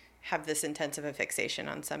fixation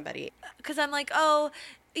on somebody. Because I'm like, oh,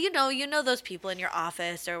 you know those people in your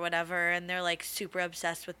office or whatever, and they're like super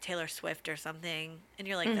obsessed with Taylor Swift or something, and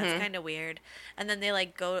you're like, that's kind of weird. And then they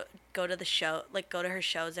like go to the show, like go to her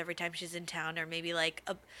shows every time she's in town, or maybe like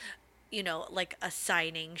a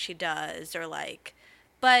signing she does, or like,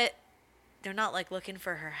 but they're not like looking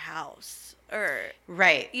for her house or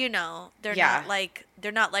Right. you know, they're Yeah.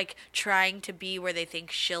 not like trying to be where they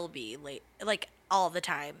think she'll be like all the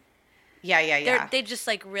time. Yeah. They just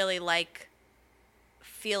like really like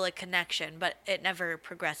feel a connection, but it never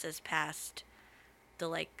progresses past the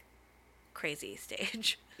like crazy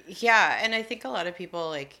stage. Yeah, and I think a lot of people,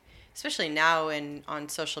 like, especially now and on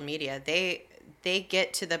social media, they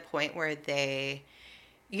get to the point where they,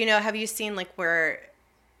 have you seen like where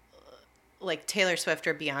like Taylor Swift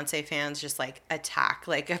or Beyonce fans just like attack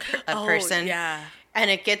like a person, Yeah. and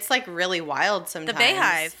it gets like really wild sometimes. The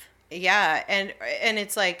Bayhive. Yeah, and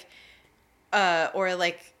it's like, or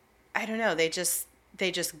like, I don't know, they just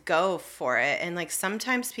go for it, and like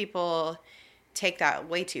sometimes people take that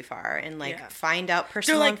way too far and like find out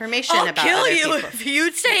personal information I'll about kill other you people. if you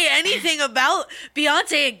say anything about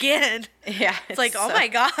Beyonce again. Yeah, It's like, oh my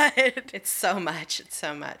God. It's so much. It's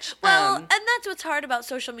so much. Well, and that's what's hard about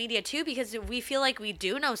social media too, because we feel like we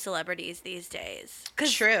do know celebrities these days.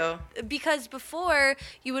 True. Because before,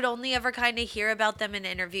 you would only ever kind of hear about them in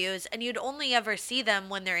interviews, and you'd only ever see them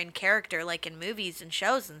when they're in character, like in movies and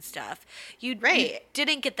shows and stuff. You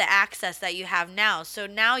didn't get the access that you have now. So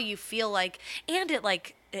now you feel like, and it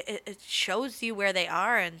like, it shows you where they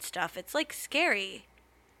are and stuff. It's like scary.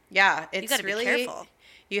 Yeah, it's you gotta really be careful.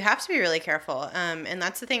 You have to be really careful. And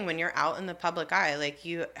that's the thing, when you're out in the public eye, like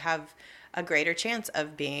you have a greater chance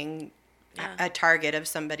of being a target of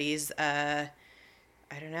somebody's, I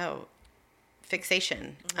don't know,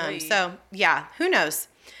 fixation. So yeah, who knows?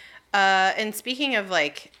 And speaking of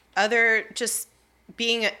like other, just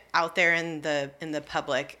being out there in the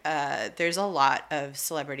public, there's a lot of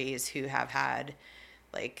celebrities who have had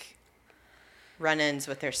like run-ins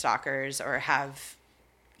with their stalkers, or have,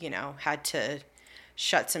 had to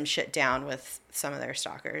shut some shit down with some of their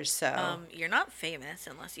stalkers. So you're not famous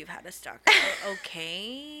unless you've had a stalker.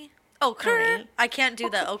 Okay. Oh, Right. I can't do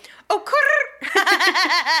the. Oh,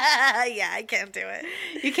 Yeah, I can't do it.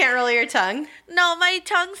 you can't roll your tongue. No, my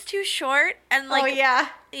tongue's too short, and like Oh yeah.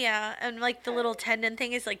 yeah, and like the little tendon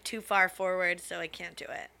thing is like too far forward, so I can't do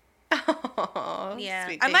it. Oh, Yeah,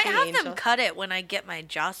 sweet I might baby have angel. them cut it when I get my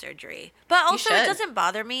jaw surgery, but also it should. doesn't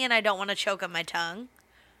bother me, and I don't want to choke on my tongue.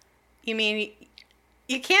 You mean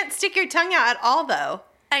you can't stick your tongue out at all, though?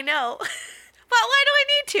 I know, but why do I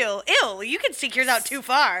need to? Ew, you can stick yours out too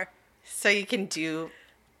far. So you can do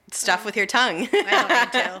stuff with your tongue. I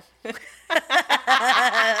don't need to.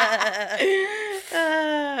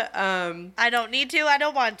 I don't need to. I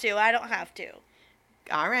don't want to. I don't have to.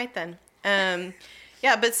 All right, then.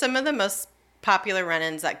 Yeah, but some of the most popular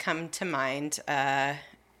run-ins that come to mind,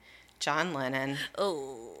 John Lennon.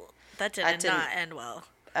 Oh, that did That not didn't- end well.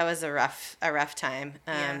 That was a rough time.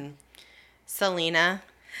 Yeah. Selena.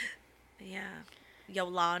 Yeah.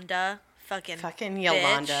 Yolanda. Fucking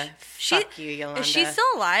Yolanda. bitch. Fuck you, Yolanda. Is she still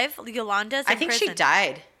alive? Yolanda's in I think prison. she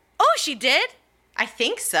died. Oh, she did? I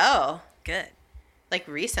think so. Good. Like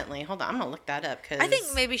recently. Hold on, I'm gonna look that up. Cause I think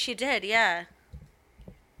maybe she did, yeah.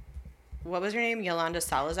 what was her name? Yolanda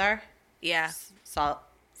Salazar. Yeah. Saldivar.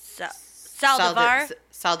 Saldivar?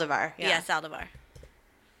 Saldivar. Yeah, Yeah. Saldivar.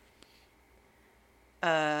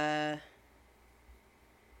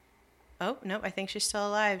 Oh no, I think she's still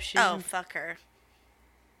alive. She's Oh, fuck her.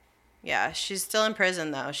 yeah, she's still in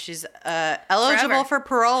prison though. She's eligible Forever. for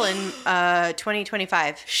parole in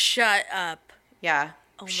 2025. Shut up. Yeah.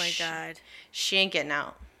 Oh my God. She ain't getting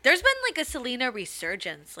out. There's been like a Selena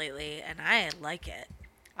resurgence lately, and I like it.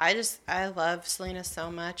 I love Selena so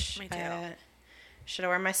much. Me too. Should have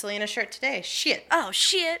worn my Selena shirt today. Shit. Oh,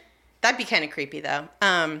 shit. That'd be kind of creepy though.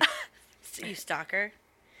 You stalker.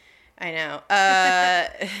 I know.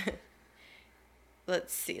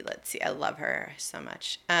 Let's see. I love her so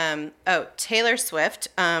much. Taylor Swift.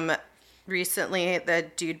 Recently the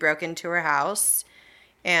dude broke into her house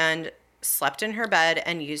and slept in her bed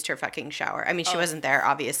and used her fucking shower. I mean, she wasn't there,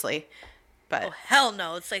 obviously, but Oh, hell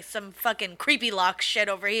no. It's like some fucking creepy lock shit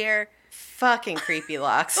over here. fucking creepy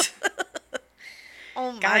locks.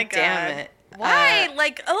 Oh my God God. damn it.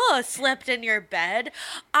 Why? Slept in your bed?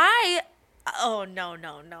 Oh,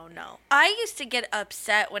 no. I used to get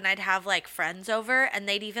upset when I'd have, like, friends over, and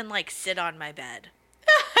they'd even, like, sit on my bed.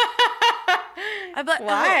 I'd be like,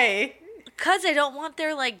 Why? Because I don't want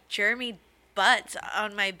their, like, germy butts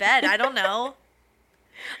on my bed. I don't know.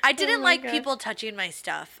 I didn't my like God. people touching my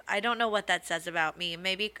stuff. I don't know what that says about me.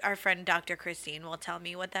 Maybe our friend Dr. Christine will tell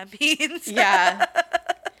me what that means. Yeah.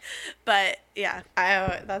 But, yeah.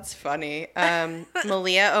 That's funny.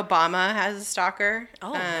 Malia Obama has a stalker.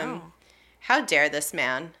 Oh, no. How dare this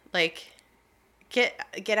man? Like, get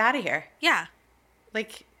out of here. Yeah.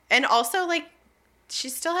 Like, and also, like, she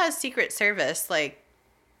still has Secret Service, like,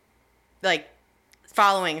 like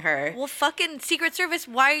following her. Well, fucking Secret Service,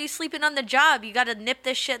 why are you sleeping on the job? You got to nip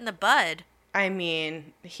this shit in the bud. I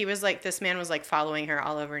mean, he was like, this man was like following her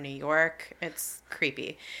all over New York. It's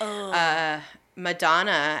creepy.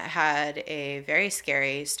 Madonna had a very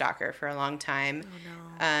scary stalker for a long time.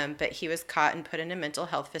 Oh, no. But he was caught and put in a mental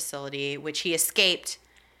health facility, which he escaped,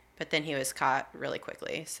 but then he was caught really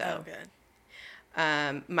quickly. So,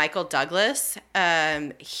 good. Michael Douglas,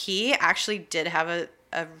 he actually did have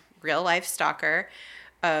a real life stalker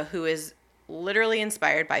who is literally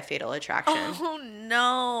inspired by Fatal Attraction. Oh,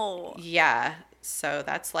 no. Yeah. So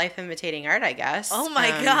that's life imitating art, I guess. Oh, my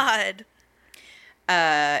God.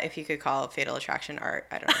 If you could call Fatal Attraction art,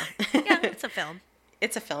 I don't know. Yeah, it's a film.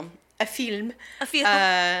 It's a film. A film. A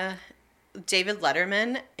film. David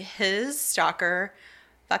Letterman, his stalker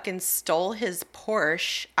fucking stole his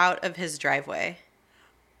Porsche out of his driveway.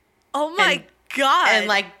 Oh, my God. And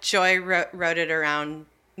like Joy rode it around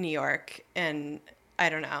New York, and I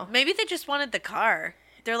don't know. Maybe they just wanted the car.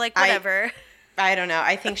 They're like, whatever. I don't know.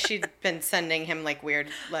 I think she'd been sending him like weird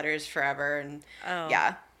letters forever, and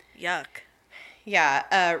yeah. Yuck.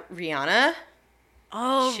 Yeah, Rihanna.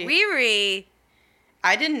 Oh, Riri.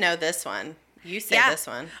 I didn't know this one. You say this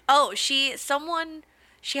one. Oh, she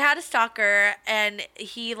had a stalker, and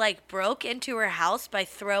he like broke into her house by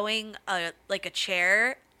throwing a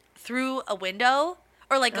chair through a window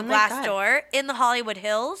or like a glass door in the Hollywood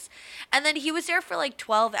Hills. And then he was there for like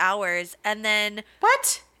 12 hours, and then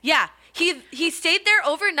What? Yeah. He stayed there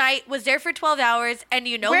overnight, was there for 12 hours, and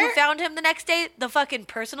you know who found him the next day? The fucking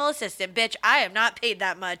personal assistant. Bitch, I am not paid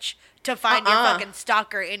that much to find your fucking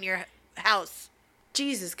stalker in your house.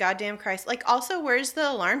 Jesus goddamn Christ. Like, also, where's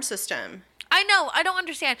the alarm system? I know. I don't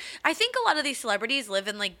understand. I think a lot of these celebrities live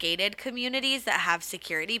in, like, gated communities that have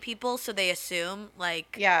security people, so they assume,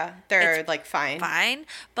 like... Yeah, they're, like, fine. Fine.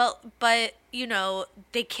 But, you know,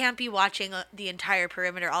 they can't be watching the entire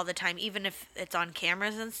perimeter all the time, even if it's on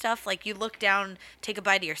cameras and stuff. Like, you look down, take a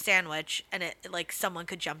bite of your sandwich, and, someone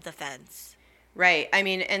could jump the fence. Right. I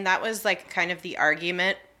mean, and that was, like, kind of the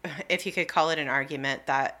argument, if you could call it an argument,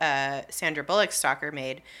 that Sandra Bullock's stalker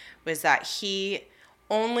made, was that he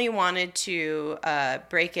only wanted to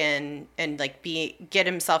break in and like get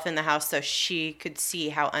himself in the house so she could see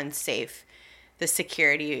how unsafe the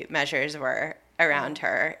security measures were around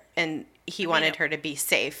her, and he wanted her to be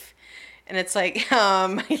safe. And it's like,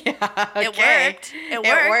 yeah, okay. It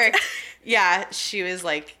worked. Yeah, she was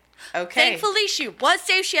like, okay. Thankfully, she was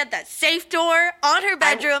safe. She had that safe door on her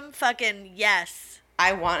bedroom. Fucking yes.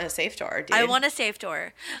 I want a safe door, dude. I want a safe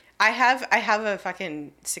door. I have a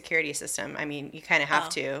fucking security system. I mean, you kind of have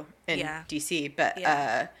to in DC, but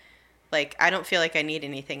like I don't feel like I need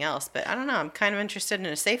anything else. But I don't know. I'm kind of interested in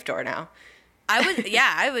a safe door now. I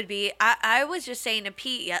would be. I was just saying to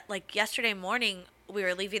Pete, like yesterday morning, we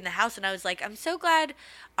were leaving the house, and I was like, I'm so glad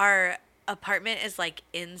our apartment is like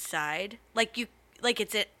inside, like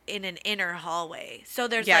it's in an inner hallway. So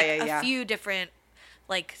there's a few different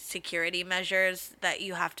like security measures that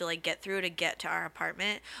you have to like get through to get to our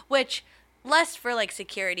apartment, which less for like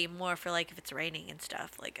security, more for like if it's raining and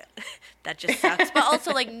stuff, like that just sucks. But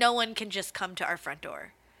also like no one can just come to our front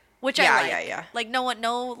door, which I like. Like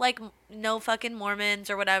no fucking Mormons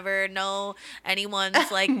or whatever, no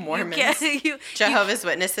anyone's like Mormons, Jehovah's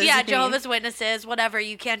Witnesses. Yeah, Jehovah's Witnesses, whatever.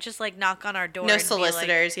 You can't just like knock on our door. No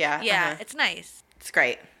solicitors. Like, yeah, it's nice. It's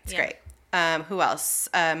great. It's great. Who else?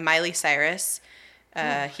 Miley Cyrus.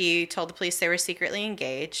 He told the police they were secretly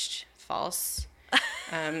engaged. False.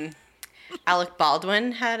 Alec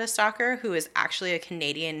Baldwin had a stalker who is actually a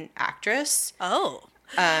Canadian actress. Oh.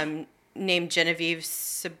 Named Genevieve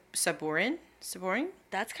Sabourin.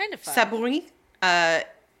 That's kind of fun. Sabourin.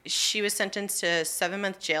 She was sentenced to a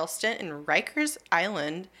 7-month jail stint in Rikers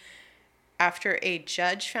Island after a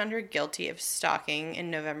judge found her guilty of stalking in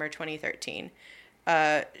November 2013.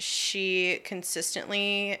 She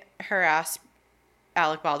consistently harassed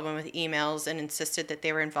Alec Baldwin with emails and insisted that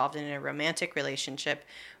they were involved in a romantic relationship,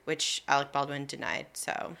 which Alec Baldwin denied.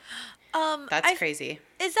 So that's crazy.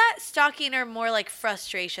 Is that stalking or more like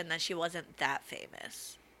frustration that she wasn't that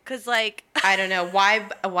famous? Because like I don't know why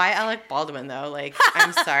Alec Baldwin though. Like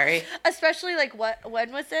I'm sorry. Especially like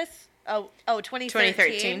when was this?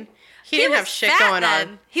 2013. He didn't have shit going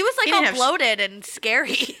on. He was like all bloated and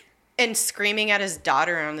scary. And screaming at his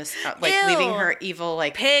daughter on this, like Ew. leaving her evil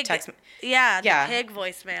like pig text. The pig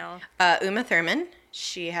voicemail. Uma Thurman,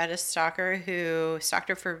 she had a stalker who stalked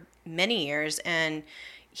her for many years, and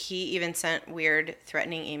he even sent weird,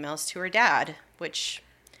 threatening emails to her dad. Which,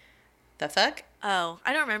 the fuck? Oh,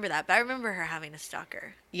 I don't remember that, but I remember her having a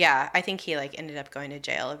stalker. Yeah, I think he like ended up going to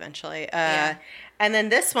jail eventually. And then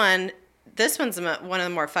this one, this one's one of the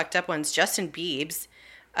more fucked up ones. Justin Biebs.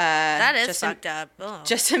 That is fucked up. Ugh.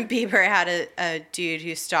 Justin Bieber had a dude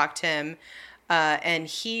who stalked him, and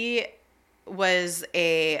he was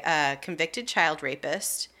a convicted child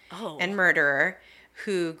rapist and murderer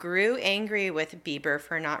who grew angry with Bieber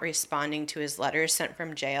for not responding to his letters sent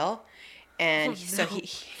from jail. And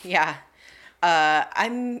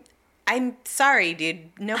I'm sorry,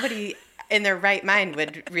 dude. Nobody in their right mind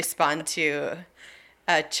would respond to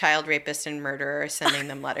a child rapist and murderer sending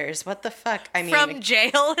them letters. What the fuck? I mean, from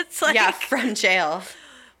jail. It's like, yeah, from jail.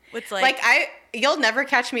 It's like you'll never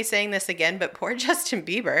catch me saying this again, but poor Justin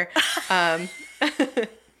Bieber.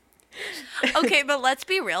 Okay, but let's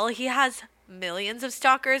be real. He has millions of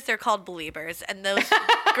stalkers. They're called Beliebers, and those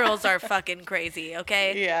girls are fucking crazy.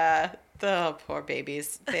 Okay. Yeah. The poor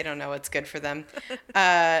babies. They don't know what's good for them.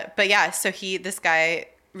 But yeah, so this guy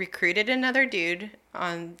recruited another dude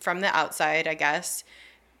from the outside, I guess,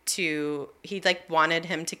 he wanted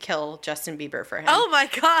him to kill Justin Bieber for him. Oh my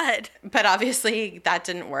God. But obviously that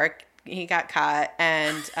didn't work. He got caught,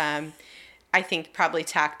 and I think probably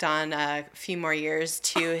tacked on a few more years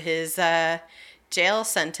to his jail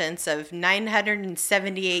sentence of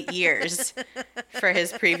 978 years for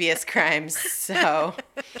his previous crimes. So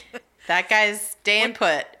that guy's staying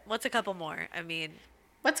put. What's a couple more? I mean,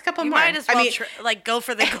 what's a couple you more? might as well go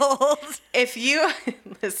for the gold. If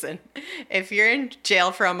you're in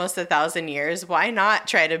jail for almost 1,000 years, why not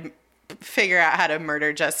try to figure out how to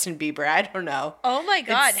murder Justin Bieber? I don't know. Oh my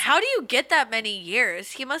God. How do you get that many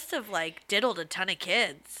years? He must have diddled a ton of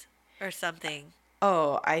kids or something.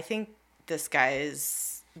 Oh, I think this guy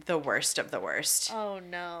is the worst of the worst. Oh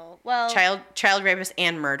no. Well, child rapist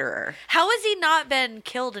and murderer. How has he not been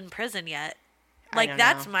killed in prison yet?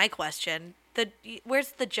 That's my question.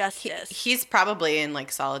 Where's the justice? He's probably in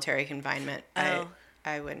solitary confinement. Oh.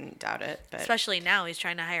 I wouldn't doubt it. But especially now, he's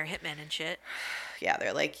trying to hire hitmen and shit. Yeah,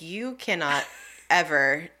 they're like, you cannot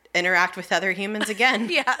ever interact with other humans again.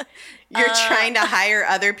 Yeah. You're trying to hire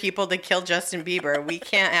other people to kill Justin Bieber. We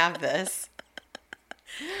can't have this.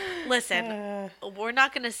 Listen, we're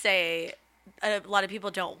not going to say a lot of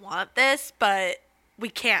people don't want this, but we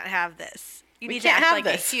can't have this. You need to act like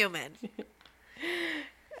a human.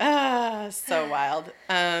 So wild.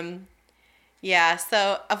 Yeah,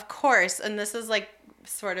 so of course, and this is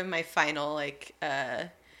sort of my final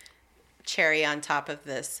cherry on top of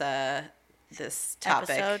this topic.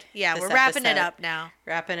 Episode? Yeah, we're wrapping it up now.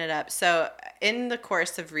 Wrapping it up. So in the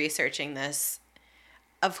course of researching this,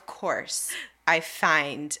 of course, I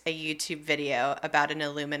find a YouTube video about an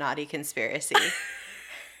Illuminati conspiracy.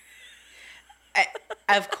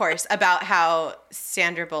 Of course, about how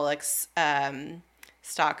Sandra Bullock's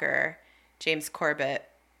stalker, James Corbett,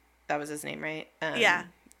 that was his name, right? Yeah.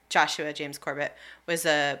 Joshua James Corbett was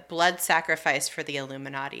a blood sacrifice for the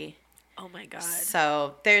Illuminati. Oh my God.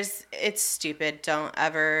 So it's stupid. Don't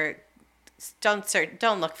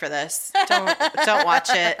look for this. Don't watch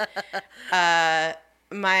it.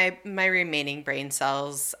 My remaining brain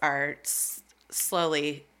cells are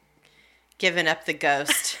slowly giving up the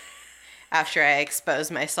ghost after I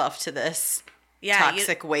expose myself to this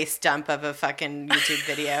toxic waste dump of a fucking YouTube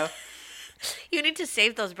video. You need to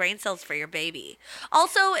save those brain cells for your baby.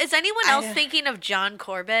 Also, is anyone else thinking of John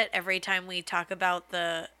Corbett every time we talk about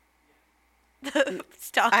the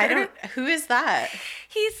stalker? Who is that?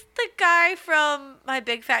 He's the guy from My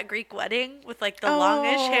Big Fat Greek Wedding with the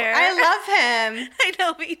longish hair. I love him. I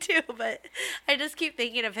know, me too, but I just keep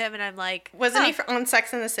thinking of him and I'm like, wasn't he on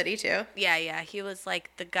Sex and the City too? Yeah, he was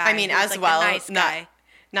the guy. I mean, as well, the nice guy.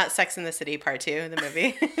 Not Sex and the City Part 2, the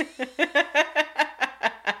movie.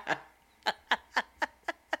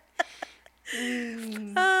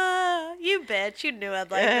 You bitch, you knew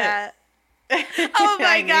I'd like that. Oh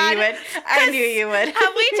my God. I knew you would.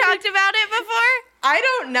 Have we talked about it before? I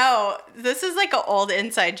don't know. This is an old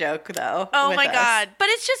inside joke, though. Oh my God. But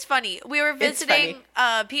it's just funny. We were visiting,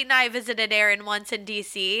 Pete and I visited Aaron once in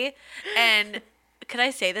DC. And could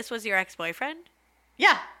I say this was your ex-boyfriend?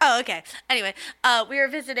 Yeah. Oh, okay. Anyway, we were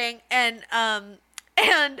visiting and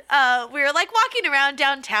we were walking around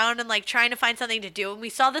downtown and trying to find something to do, and we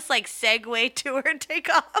saw this Segway tour take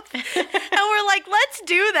off, and we're like, let's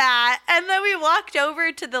do that. And then we walked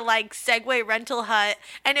over to the Segway rental hut,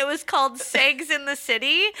 and it was called Segs in the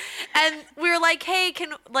City, and we were like, hey,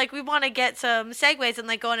 we want to get some Segways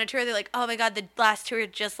and go on a tour. They're like, oh my God, the last tour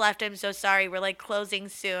just left, I'm so sorry, we're closing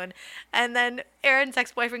soon. And then Aaron's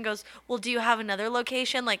ex-boyfriend goes, well, do you have another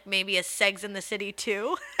location, maybe a Segs in the City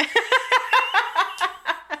too?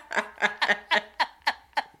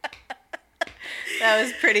 That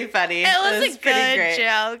was pretty funny. It was a good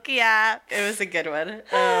joke, yeah. It was a good one.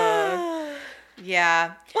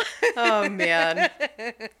 Yeah. Oh man.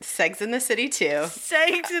 Segs in the City too.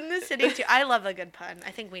 Segs in the City too. I love a good pun.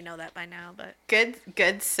 I think we know that by now, but Good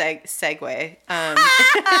segue.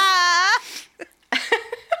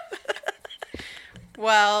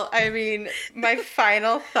 Well, I mean, my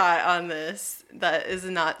final thought on this that is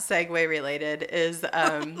not segue related is,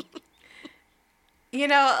 you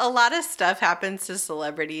know, a lot of stuff happens to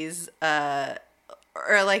celebrities, or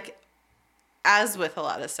like, as with a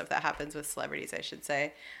lot of stuff that happens with celebrities, I should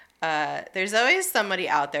say. There's always somebody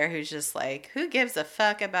out there who's just like, who gives a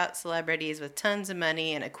fuck about celebrities with tons of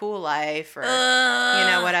money and a cool life or, you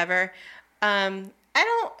know, whatever.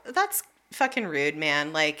 That's fucking rude,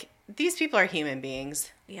 man. Like, these people are human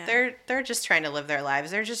beings. Yeah. They're just trying to live their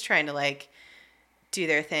lives. They're just trying to, like, do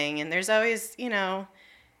their thing. And there's always, you know,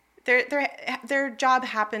 their job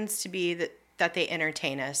happens to be that they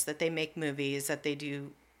entertain us, that they make movies, that they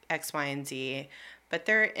do X, Y, and Z. But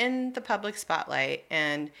they're in the public spotlight,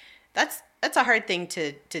 and that's a hard thing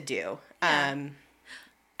to do. Yeah. And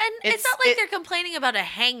it's not like they're complaining about a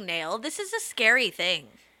hangnail. This is a scary thing.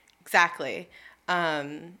 Exactly.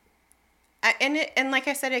 And like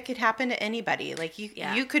I said, it could happen to anybody. Like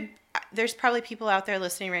you could, there's probably people out there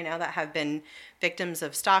listening right now that have been victims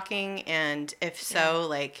of stalking. And if so,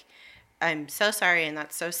 like, I'm so sorry. And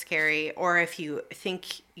that's so scary. Or if you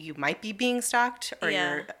think you might be being stalked or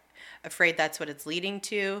you're afraid that's what it's leading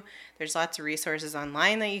to, there's lots of resources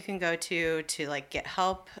online that you can go to like get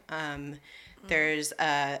help. There's,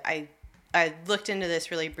 I looked into this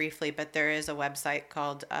really briefly, but there is a website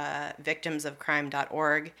called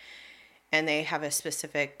victimsofcrime.org. And they have a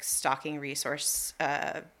specific stalking resource,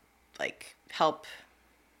 like help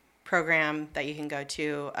program that you can go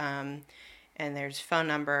to. And there's a phone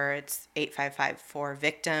number. It's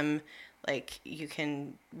 855-4-VICTIM. Like, you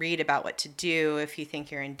can read about what to do if you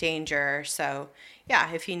think you're in danger. So,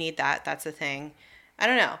 yeah, if you need that, that's a thing. I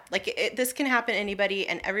don't know. Like, this can happen to anybody,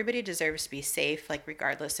 and everybody deserves to be safe, like,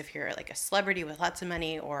 regardless if you're, like, a celebrity with lots of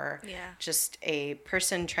money or just a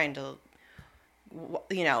person trying to,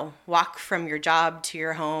 you know, walk from your job to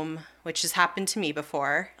your home, which has happened to me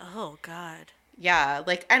before. Oh, God. Yeah,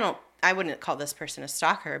 like, I wouldn't call this person a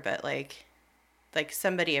stalker, but, like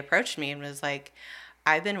somebody approached me and was like,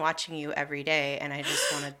 I've been watching you every day, and I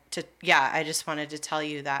just wanted to tell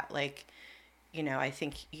you that, like, you know, I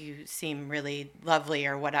think you seem really lovely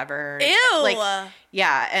or whatever. Ew! Like,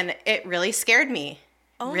 yeah, and it really scared me.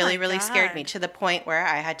 Oh, really, my really God. scared me to the point where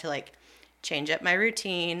I had to, like, change up my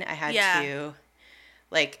routine. I had to...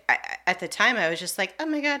 Like, at the time, I was just like, oh,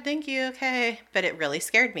 my God, thank you, okay. But it really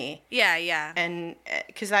scared me. Yeah, yeah. And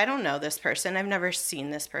because I don't know this person. I've never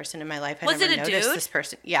seen this person in my life. I Was never it a noticed dude? this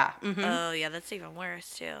person. Yeah. Mm-hmm. Oh, yeah, that's even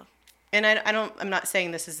worse, too. And I'm not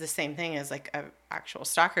saying this is the same thing as, like, an actual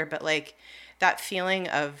stalker, but, like, that feeling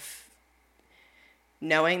of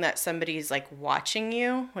knowing that somebody's, like, watching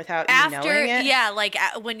you without you knowing it. Yeah, like,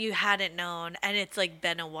 when you hadn't known, and it's, like,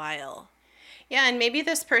 been a while. Yeah, and maybe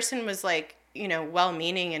this person was, like, you know,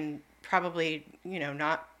 well-meaning and probably, you know,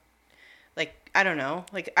 not, like, I don't know.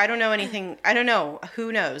 Like, I don't know anything. I don't know.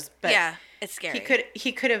 Who knows? But yeah, it's scary.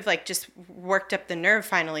 He could have, like, just worked up the nerve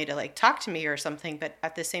finally to, like, talk to me or something. But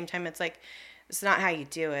at the same time, it's like, it's not how you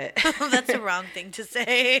do it. That's the wrong thing to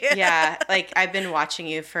say. Yeah, like, I've been watching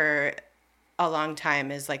you for a long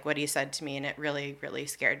time is, like, what he said to me. And it really, really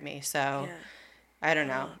scared me. So, I don't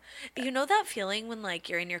know. You know that feeling when, like,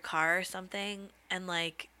 you're in your car or something and,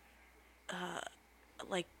 like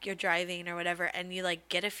you're driving or whatever, and you, like,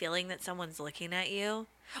 get a feeling that someone's looking at you,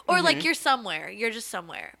 or like you're just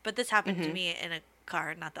somewhere. But this happened to me in a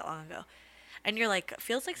car not that long ago, and you're like,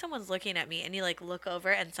 feels like someone's looking at me, and you, like, look over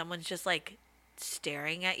and someone's just, like,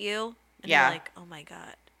 staring at you, and you're like, oh my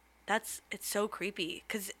God, it's so creepy,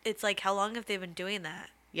 because it's like, how long have they been doing that?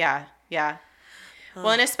 Yeah.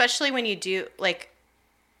 Well, and especially when you do, like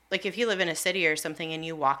if you live in a city or something and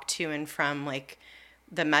you walk to and from, like,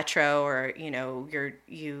 the metro, or, you know,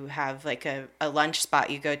 you have, like, a lunch spot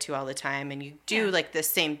you go to all the time, and you do like the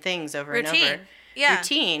same things over and over.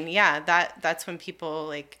 Routine. Yeah. That's when people,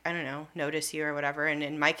 like, I don't know, notice you or whatever. And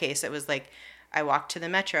in my case, it was like, I walk to the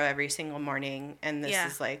metro every single morning, and this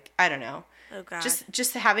is, like, I don't know. Oh, God.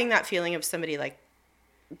 Just having that feeling of somebody, like,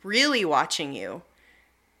 really watching you,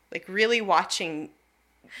 like, really watching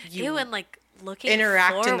you. And, like, looking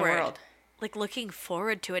interact forward. In the world. Like, looking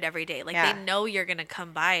forward to it every day. Like, they know you're going to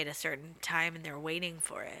come by at a certain time, and they're waiting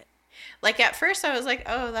for it. Like, at first I was like,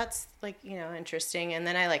 oh, that's, like, you know, interesting. And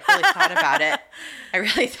then I, like, really thought about it. I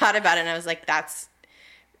really thought about it, and I was like, that's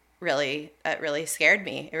really, it really scared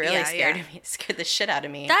me. It really scared me. It scared the shit out of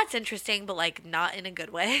me. That's interesting, but, like, not in a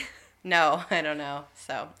good way. No, I don't know.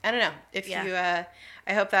 So, I don't know. If you, I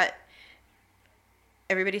hope that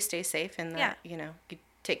everybody stay safe and that, you know, you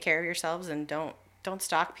take care of yourselves and don't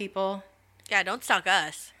stalk people. Yeah, don't stalk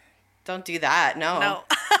us. Don't do that. No. No.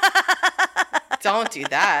 Don't do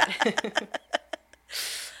that.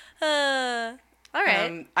 All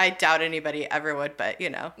right. I doubt anybody ever would, but you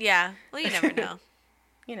know. Yeah. Well, you never know.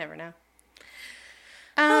 You never know.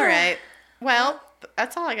 All right. Well,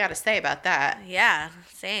 that's all I got to say about that. Yeah,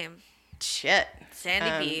 same. Shit.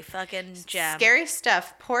 Sandy B, fucking gem. Scary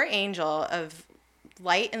stuff. Poor angel of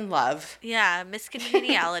light and love. Yeah,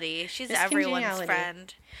 miscongeniality. She's everyone's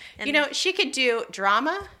friend. And you know, she could do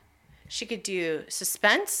drama. She could do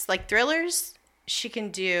suspense, like thrillers. She can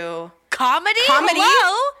do comedy.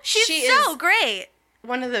 Hello? She's so great.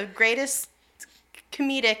 One of the greatest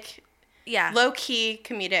comedic, low-key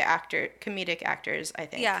comedic actors, I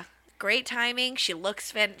think. Yeah. Great timing. She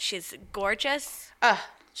looks she's gorgeous.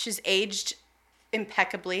 She's aged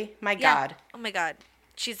impeccably. My God. Oh my God.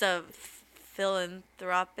 She's a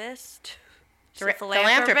philanthropist.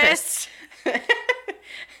 Philanthropist.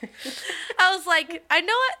 I was like, I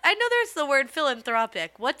know there's the word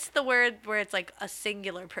philanthropic. What's the word where it's like a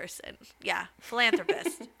singular person? Yeah,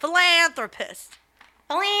 philanthropist. Philanthropist.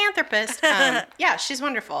 Yeah, she's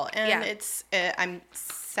wonderful. And it's I'm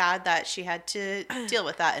sad that she had to deal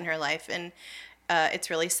with that in her life. And it's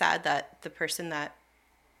really sad that the person that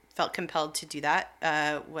felt compelled to do that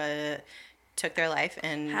took their life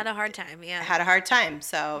and had a hard time. Yeah, had a hard time.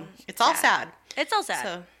 So it's all sad. It's all sad.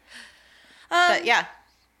 So, but yeah.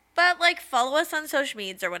 But like, follow us on social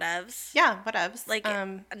medias or whatevs. Yeah, whatevs. Like,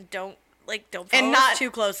 and don't follow us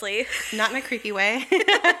too closely. Not in a creepy way.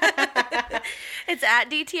 It's at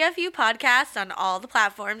DTFU Podcast on all the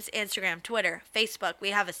platforms: Instagram, Twitter, Facebook. We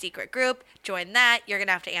have a secret group. Join that. You're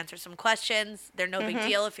gonna have to answer some questions. They're no big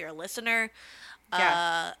deal if you're a listener.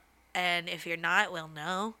 Yeah. And if you're not, we'll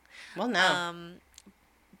know. We'll know.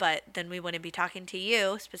 But then we wouldn't be talking to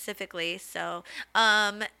you specifically. So,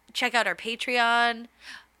 check out our Patreon.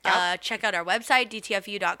 Yep. Check out our website,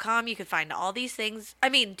 dtfu.com. You can find all these things. I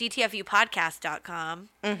mean, dtfupodcast.com.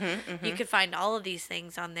 You can find all of these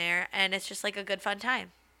things on there, and it's just like a good, fun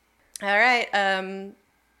time. All right.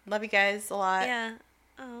 Love you guys a lot. Yeah.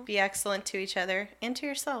 Oh. Be excellent to each other and to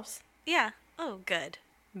yourselves. Yeah. Oh, good.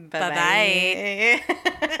 Bye-bye.